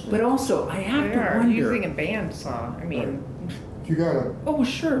circumstances. But also, I have They to are wonder. using a bandsaw. I mean, If you got a Oh,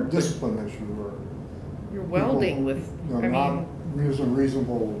 sure. but- discipline issue or you're welding with, you know, I not mean, using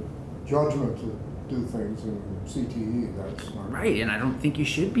reasonable judgment to do things in CTE, that's not. Right, and I don't think you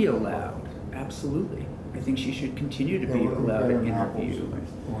should be allowed. Absolutely. I think she should continue to Yeah, be we're allowed to comparing apples interview. and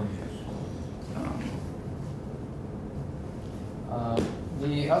oranges.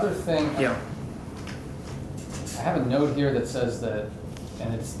 the other thing, Yeah. I have a note here that says that,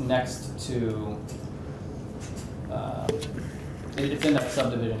 and it's next to, it's in that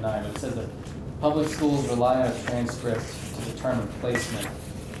subdivision 9, but it says that public schools rely on a transcript to determine placement.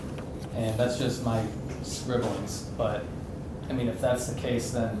 And that's just my scribblings, but, I mean, if that's the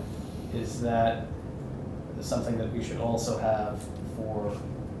case, then is that something that we should also have for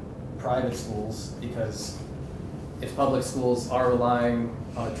private schools? Because if public schools are relying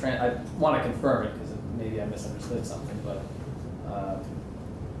on a I want to confirm it, because maybe I misunderstood something, but,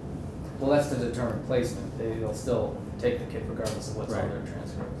 well, that's to determine placement. They'll still take the kid regardless of what's on their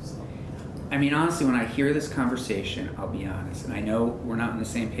transcript, so. I mean, honestly, when I hear this conversation, I'll be honest, and I know we're not on the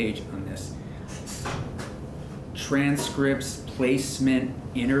same page on this. Transcripts, placement,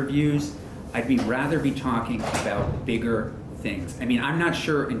 interviews, I'd rather be talking about bigger things. I mean, I'm not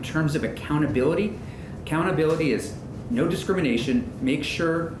sure in terms of accountability. Accountability is no discrimination. Make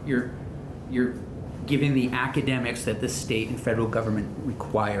sure you're giving the academics that the state and federal government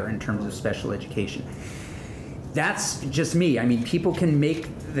require in terms of special education. That's just me. I mean, people can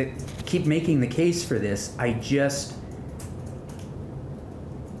keep making the case for this. I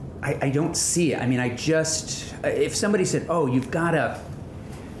don't see it. I mean, if somebody said, oh, you've got to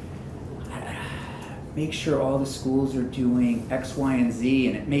make sure all the schools are doing X, Y, and Z,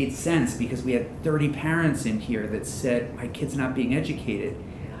 and it made sense because we had 30 parents in here that said, my kid's not being educated.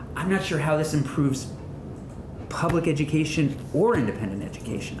 I'm not sure how this improves public education or independent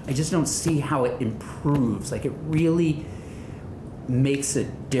education. I just don't see how it improves. Like, it really makes a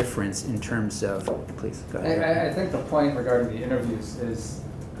difference in terms of, please, go ahead. I think the point regarding the interviews is,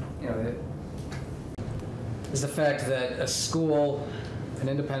 is the fact that a school, an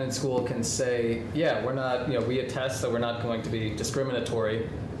independent school can say, yeah, we're not, we attest that we're not going to be discriminatory,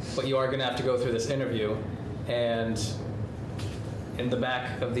 but you are going to have to go through this interview, and in the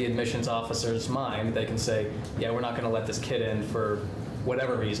back of the admissions officer's mind, they can say, yeah, we're not going to let this kid in for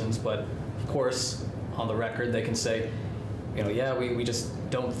whatever reasons, but of course, on the record, they can say, yeah, we just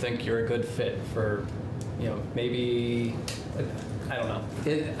don't think you're a good fit for, maybe, I don't know.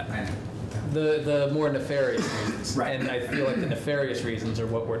 The more nefarious reasons. Right. And I feel like the nefarious reasons are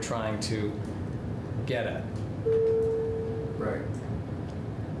what we're trying to get at. Right.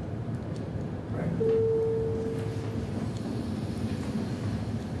 Right.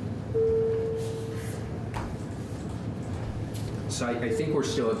 So I think we're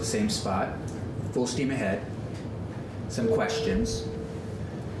still at the same spot. Full steam ahead. Some questions.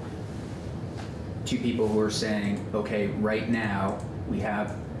 Two people who are saying, okay, right now we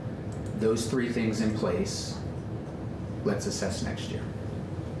have those three things in place. Let's assess next year.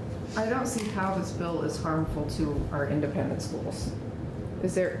 I don't see how this bill is harmful to our independent schools.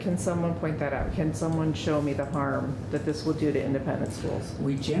 Can someone point that out? Can someone show me the harm that this will do to independent schools?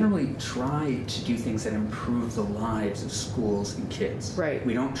 We generally try to do things that improve the lives of schools and kids. Right.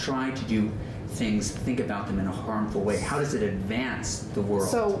 We don't try to do things, think about them in a harmful way. How does it advance the world?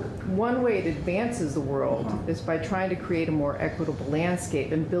 So one way it advances the world is by trying to create a more equitable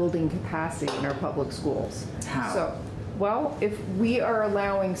landscape and building capacity in our public schools. How? So, well, if we are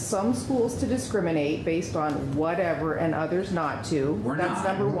allowing some schools to discriminate based on whatever and others not to, We're that's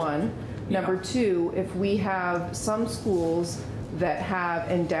not. number one. Yeah. Number two, if we have some schools that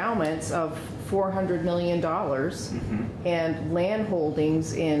have endowments of $400 million and land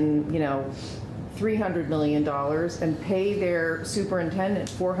holdings in, $300 million and pay their superintendent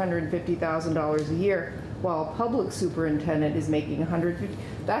 $450,000 a year while a public superintendent is making $150,000.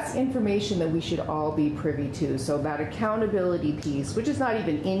 That's information that we should all be privy to. So that accountability piece, which is not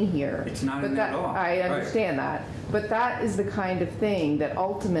even in here. It's not but in there at all. I understand that. But that is the kind of thing that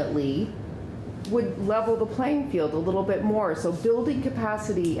ultimately would level the playing field a little bit more. So building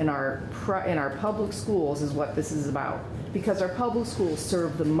capacity in our public schools is what this is about. Because our public schools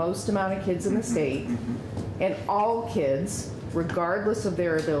serve the most amount of kids in the state, and all kids, regardless of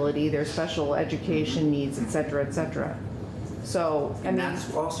their ability, their special education needs, et cetera, et cetera. So, And that's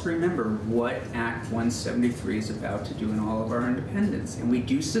also remember what Act 173 is about to do in all of our independents. And we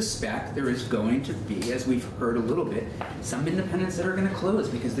do suspect there is going to be, as we've heard a little bit, some independents that are going to close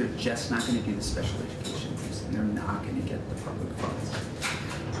because they're just not going to do the special education piece and they're not going to get the public funds.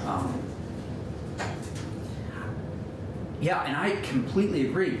 Yeah, and I completely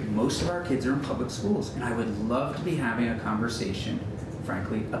agree. Most of our kids are in public schools, and I would love to be having a conversation,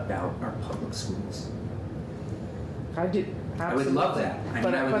 frankly, about our public schools. I do. Absolutely. I would love that. I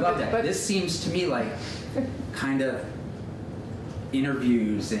would love that. This seems to me like kind of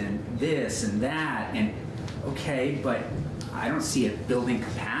interviews and this and that, and okay, but I don't see it building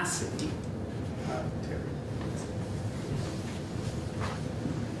capacity.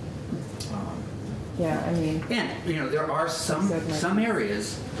 Yeah, I mean. And there are some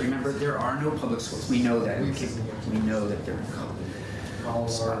areas. Remember, there are no public schools. We know that. We know that there are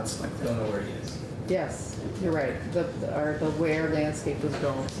spots like that. Don't know where it is. Yes, you're right. The where landscape was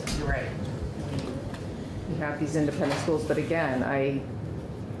going. You're right. We have these independent schools, but again,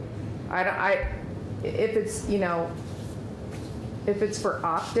 if it's for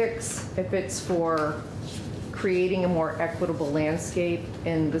optics, if it's for creating a more equitable landscape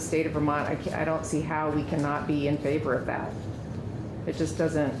in the state of Vermont, I don't see how we cannot be in favor of that. It just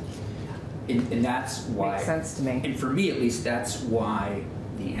doesn't and that's why make sense to me. And for me, at least, that's why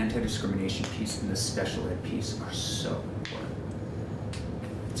the anti-discrimination piece and the special ed piece are so important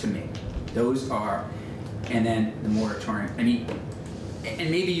to me. Those are, and then the moratorium. I mean,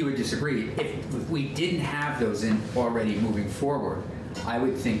 and maybe you would disagree. If we didn't have those in already moving forward, I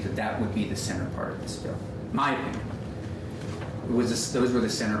would think that would be the center part of this bill. My opinion. Those were the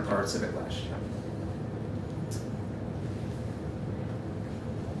center parts of it last year.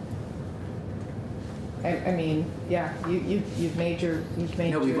 I mean, yeah, you've made your.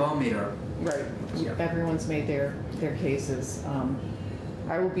 No, we've all made our. Right. Yeah. Everyone's made their cases.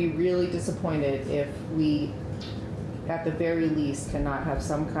 I will be really disappointed if we, at the very least, cannot have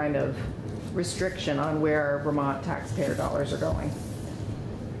some kind of restriction on where our Vermont taxpayer dollars are going.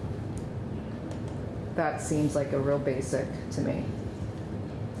 That seems like a real basic to me.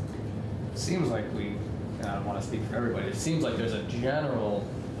 It seems like I don't want to speak for everybody, it seems like there's a general,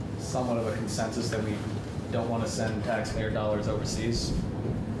 somewhat of a consensus that we don't want to send taxpayer dollars overseas.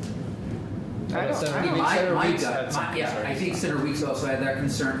 I think Senator Weeks also had that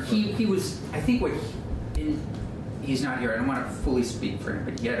concern. He was, I think he's not here, I don't want to fully speak for him,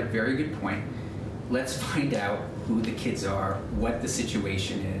 but he had a very good point. Let's find out who the kids are, what the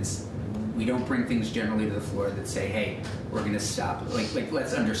situation is. We don't bring things generally to the floor that say, hey, we're going to stop. Like,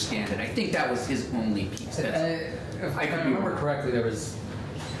 let's understand it. I think that was his only piece. If I remember correctly, there was,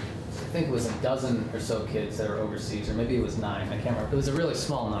 I think it was a dozen or so kids that are overseas, or maybe it was 9. I can't remember. It was a really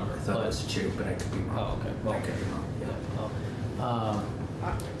small number. I thought it was 2, but I could be wrong. Oh, okay. Well, I could be wrong. Yeah.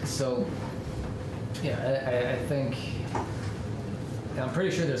 So, yeah, I think, I'm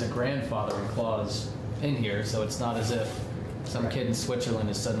pretty sure there's a grandfathering clause in here, so it's not as if some kid in Switzerland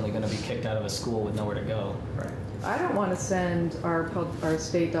is suddenly going to be kicked out of a school with nowhere to go. Right. I don't want to send our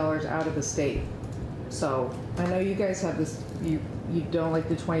state dollars out of the state. So I know you guys have this you don't like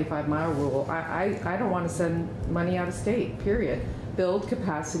the 25-mile rule. I don't want to send money out of state, period. Build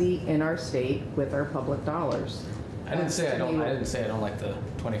capacity in our state with our public dollars. I didn't say I don't like the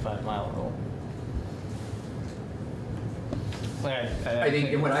 25-mile rule. I think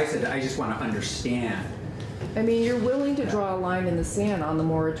in what I said, I just want to understand. I mean, you're willing to draw a line in the sand on the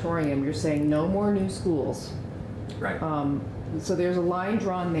moratorium. You're saying no more new schools. Right. So there's a line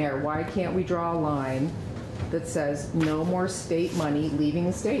drawn there. Why can't we draw a line that says no more state money leaving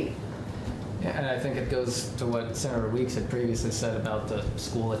the state? Yeah, and I think it goes to what Senator Weeks had previously said about the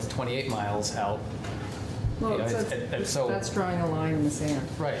school that's 28 miles out. Well, So that's drawing a line in the sand.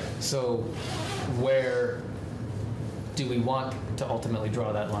 right. So where do we want to ultimately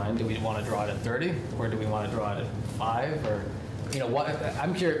draw that line? Do we want to draw it at 30, or do we want to draw it at 5? Or,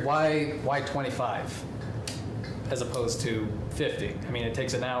 I'm curious, why 25 as opposed to 50? I mean, it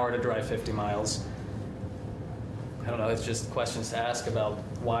takes an hour to drive 50 miles. I don't know. It's just questions to ask about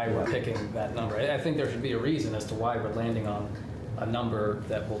why we're picking that number. I think there should be a reason as to why we're landing on a number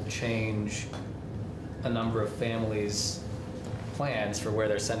that will change a number of families' plans for where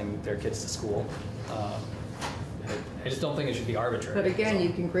they're sending their kids to school. I just don't think it should be arbitrary. But again, you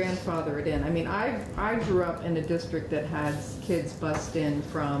can grandfather it in. I mean, I grew up in a district that had kids bussed in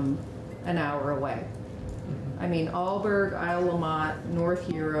from an hour away. I mean, Alburg, Isle Lamont, North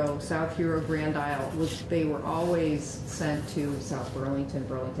Hero, South Hero, Grand Isle, they were always sent to South Burlington,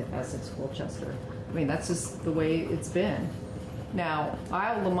 Essex, Colchester. I mean, that's just the way it's been. Now,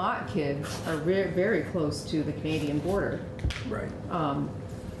 Isle Lamont kids are very, very close to the Canadian border. Right.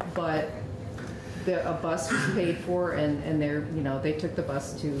 But a bus was paid for, and they took the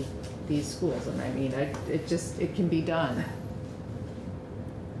bus to these schools. And I mean, it can be done.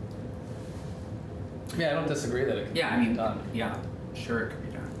 Yeah, I don't disagree that it can be done. Yeah, sure it can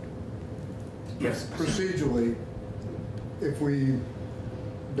be done. Yes. Procedurally, if we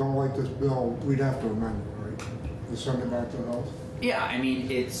don't like this bill, we'd have to amend it, right? To send it back to the House? Yeah, I mean,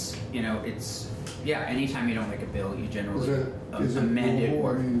 anytime you don't like a bill, you generally Is it amend it. doable?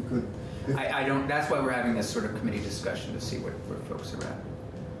 Or, I mean, you could. I don't, that's why we're having this sort of committee discussion to see where folks are at.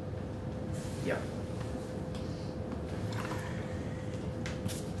 Yeah.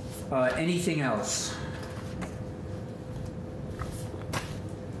 Anything else?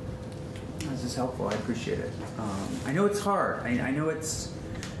 This is helpful. I appreciate it. I know it's hard. I know it's.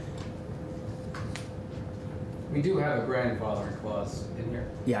 We do have a grandfathering clause in here.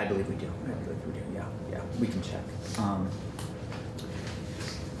 Yeah, I believe we do. Yeah, we can check.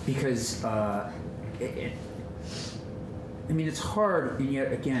 Because I mean, it's hard, and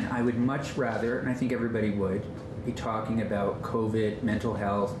yet again, I would much rather, and I think everybody would, be talking about COVID, mental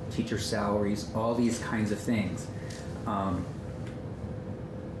health, teacher salaries, all these kinds of things.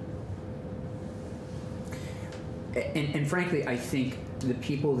 And frankly, I think the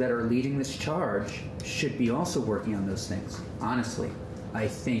people that are leading this charge should be also working on those things, honestly. I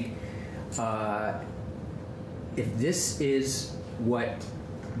think if this is what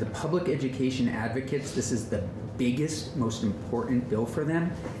the public education advocates, this is the biggest, most important bill for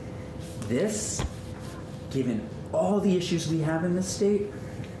them, this, given all the issues we have in this state,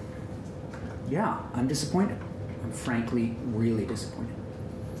 yeah, I'm disappointed. I'm frankly really disappointed.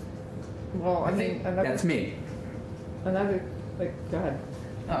 Well, I mean, that's me. Go ahead.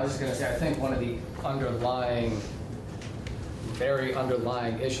 No, I was just going to say, I think one of the very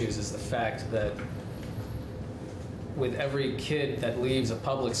underlying issues is the fact that with every kid that leaves a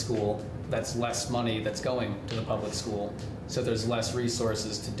public school, that's less money that's going to the public school. So there's less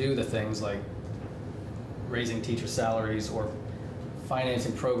resources to do the things like raising teacher salaries or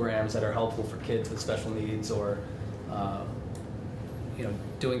financing programs that are helpful for kids with special needs, or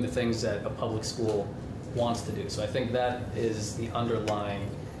doing the things that a public school wants to do. So I think that is the underlying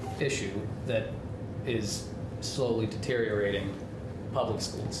issue that is slowly deteriorating public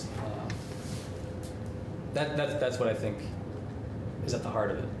schools. That's what I think is at the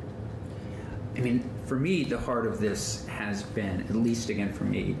heart of it. I mean, for me, the heart of this has been, at least again for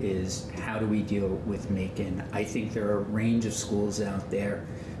me, is how do we deal with Macon? I think there are a range of schools out there,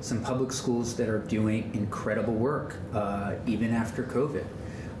 some public schools that are doing incredible work, even after COVID.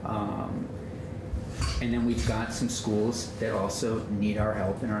 And then we've got some schools that also need our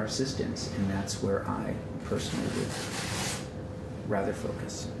help and our assistance, and that's where I personally would rather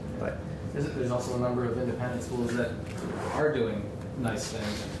focus. But there's also a number of independent schools that are doing nice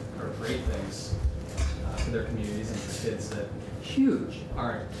things or great things for their communities and for kids that huge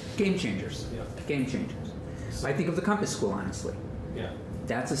aren't game changers. Yeah. Game changers. I think of the Compass School, honestly. Yeah.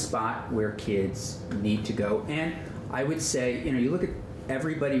 That's a spot where kids need to go, and I would say, you look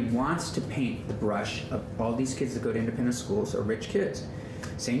everybody wants to paint the brush of all these kids that go to independent schools are rich kids.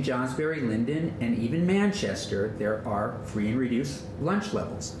 St. Johnsbury, Linden, and even Manchester, there are free and reduced lunch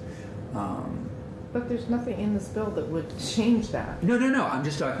levels. But there's nothing in this bill that would change that. No. I'm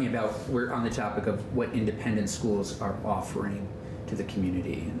just talking about, we're on the topic of what independent schools are offering to the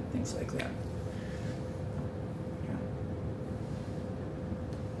community and things like that.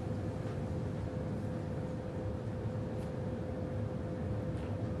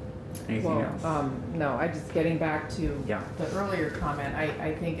 Anything else? No, I just getting back to Yeah. the earlier comment,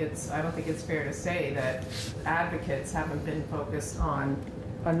 I don't think it's fair to say that advocates haven't been focused on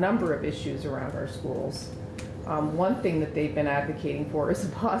a number of issues around our schools. One thing that they've been advocating for is a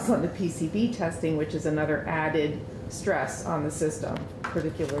pause on the PCB testing, which is another added stress on the system,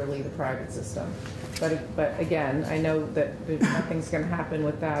 particularly the private system. But again, I know that nothing's going to happen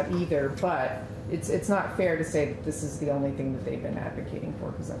with that either, but it's not fair to say that this is the only thing that they've been advocating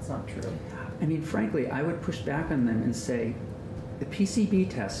for, because that's not true. I mean, frankly, I would push back on them and say, the PCB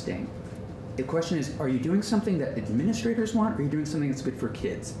testing, the question is, are you doing something that administrators want, or are you doing something that's good for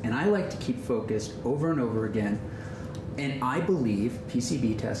kids? And I like to keep focused over and over again, and I believe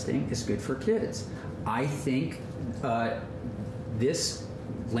PCB testing is good for kids. I think this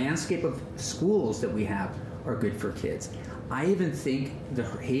landscape of schools that we have are good for kids. I even think the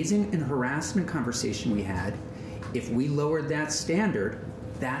hazing and harassment conversation we had, if we lowered that standard,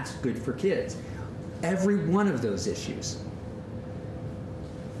 that's good for kids. Every one of those issues,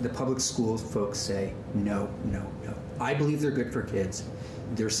 the public schools folks say, no. I believe they're good for kids.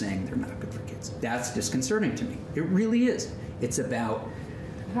 They're saying they're not good for kids. That's disconcerting to me. It really is. It's about,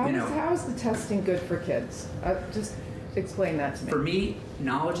 How is the testing good for kids? Just explain that to me. For me,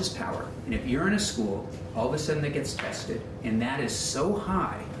 knowledge is power. And if you're in a school, all of a sudden it gets tested, and that is so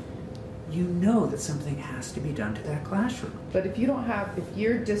high, you know that something has to be done to that classroom. But if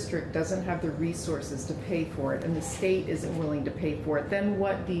your district doesn't have the resources to pay for it, and the state isn't willing to pay for it, then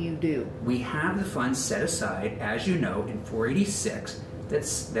what do you do? We have the funds set aside, as you know, in 486,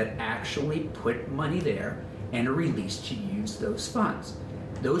 that actually put money there and are released to use those funds.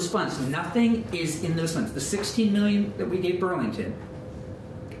 Those funds, nothing is in those funds. The $16 million that we gave Burlington,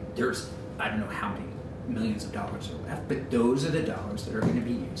 there's, I don't know how many millions of dollars are left, but those are the dollars that are going to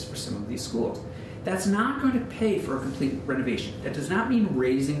be used for some of these schools. That's not going to pay for a complete renovation. That does not mean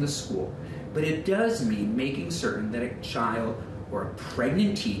raising the school, but it does mean making certain that a child or a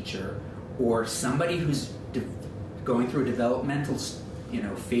pregnant teacher or somebody who's going through a developmental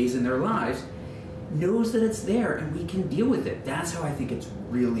phase in their lives knows that it's there and we can deal with it. That's how I think it's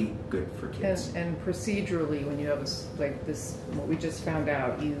really good for kids. And procedurally, when you have this, what we just found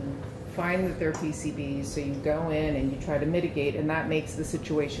out, you find that they're PCBs, so you go in and you try to mitigate, and that makes the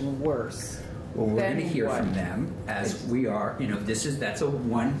situation worse. Well, we're going to hear what? from them as we are. That's a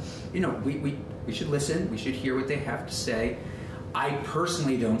one. We should listen. We should hear what they have to say. I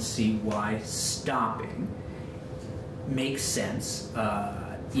personally don't see why stopping makes sense.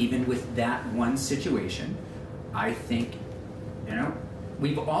 Even with that one situation, I think,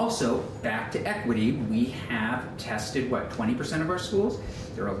 we've also, back to equity, we have tested, 20% of our schools?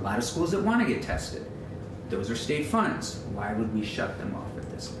 There are a lot of schools that want to get tested. Those are state funds. Why would we shut them off at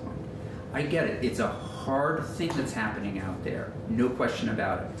this point? I get it. It's a hard thing that's happening out there. No question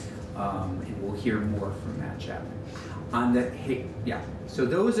about it. And we'll hear more from Matt Chapman. So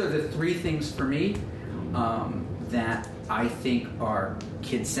those are the three things for me that I think are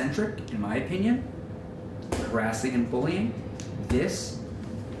kid-centric, in my opinion. Harassing and bullying, this,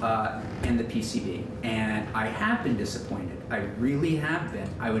 and the PCB. And I have been disappointed. I really have been.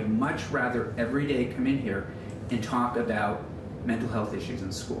 I would much rather every day come in here and talk about mental health issues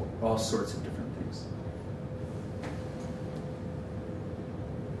in school, all sorts of different things.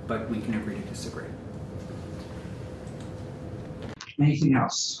 But we can agree to disagree. Anything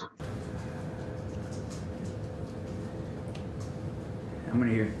else? How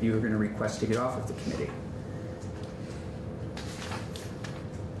many of you are going to request to get off of the committee?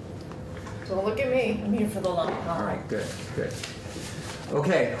 Don't look at me. I'm here for the long haul. All right, good.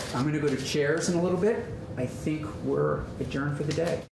 Okay, I'm going to go to chairs in a little bit. I think we're adjourned for the day.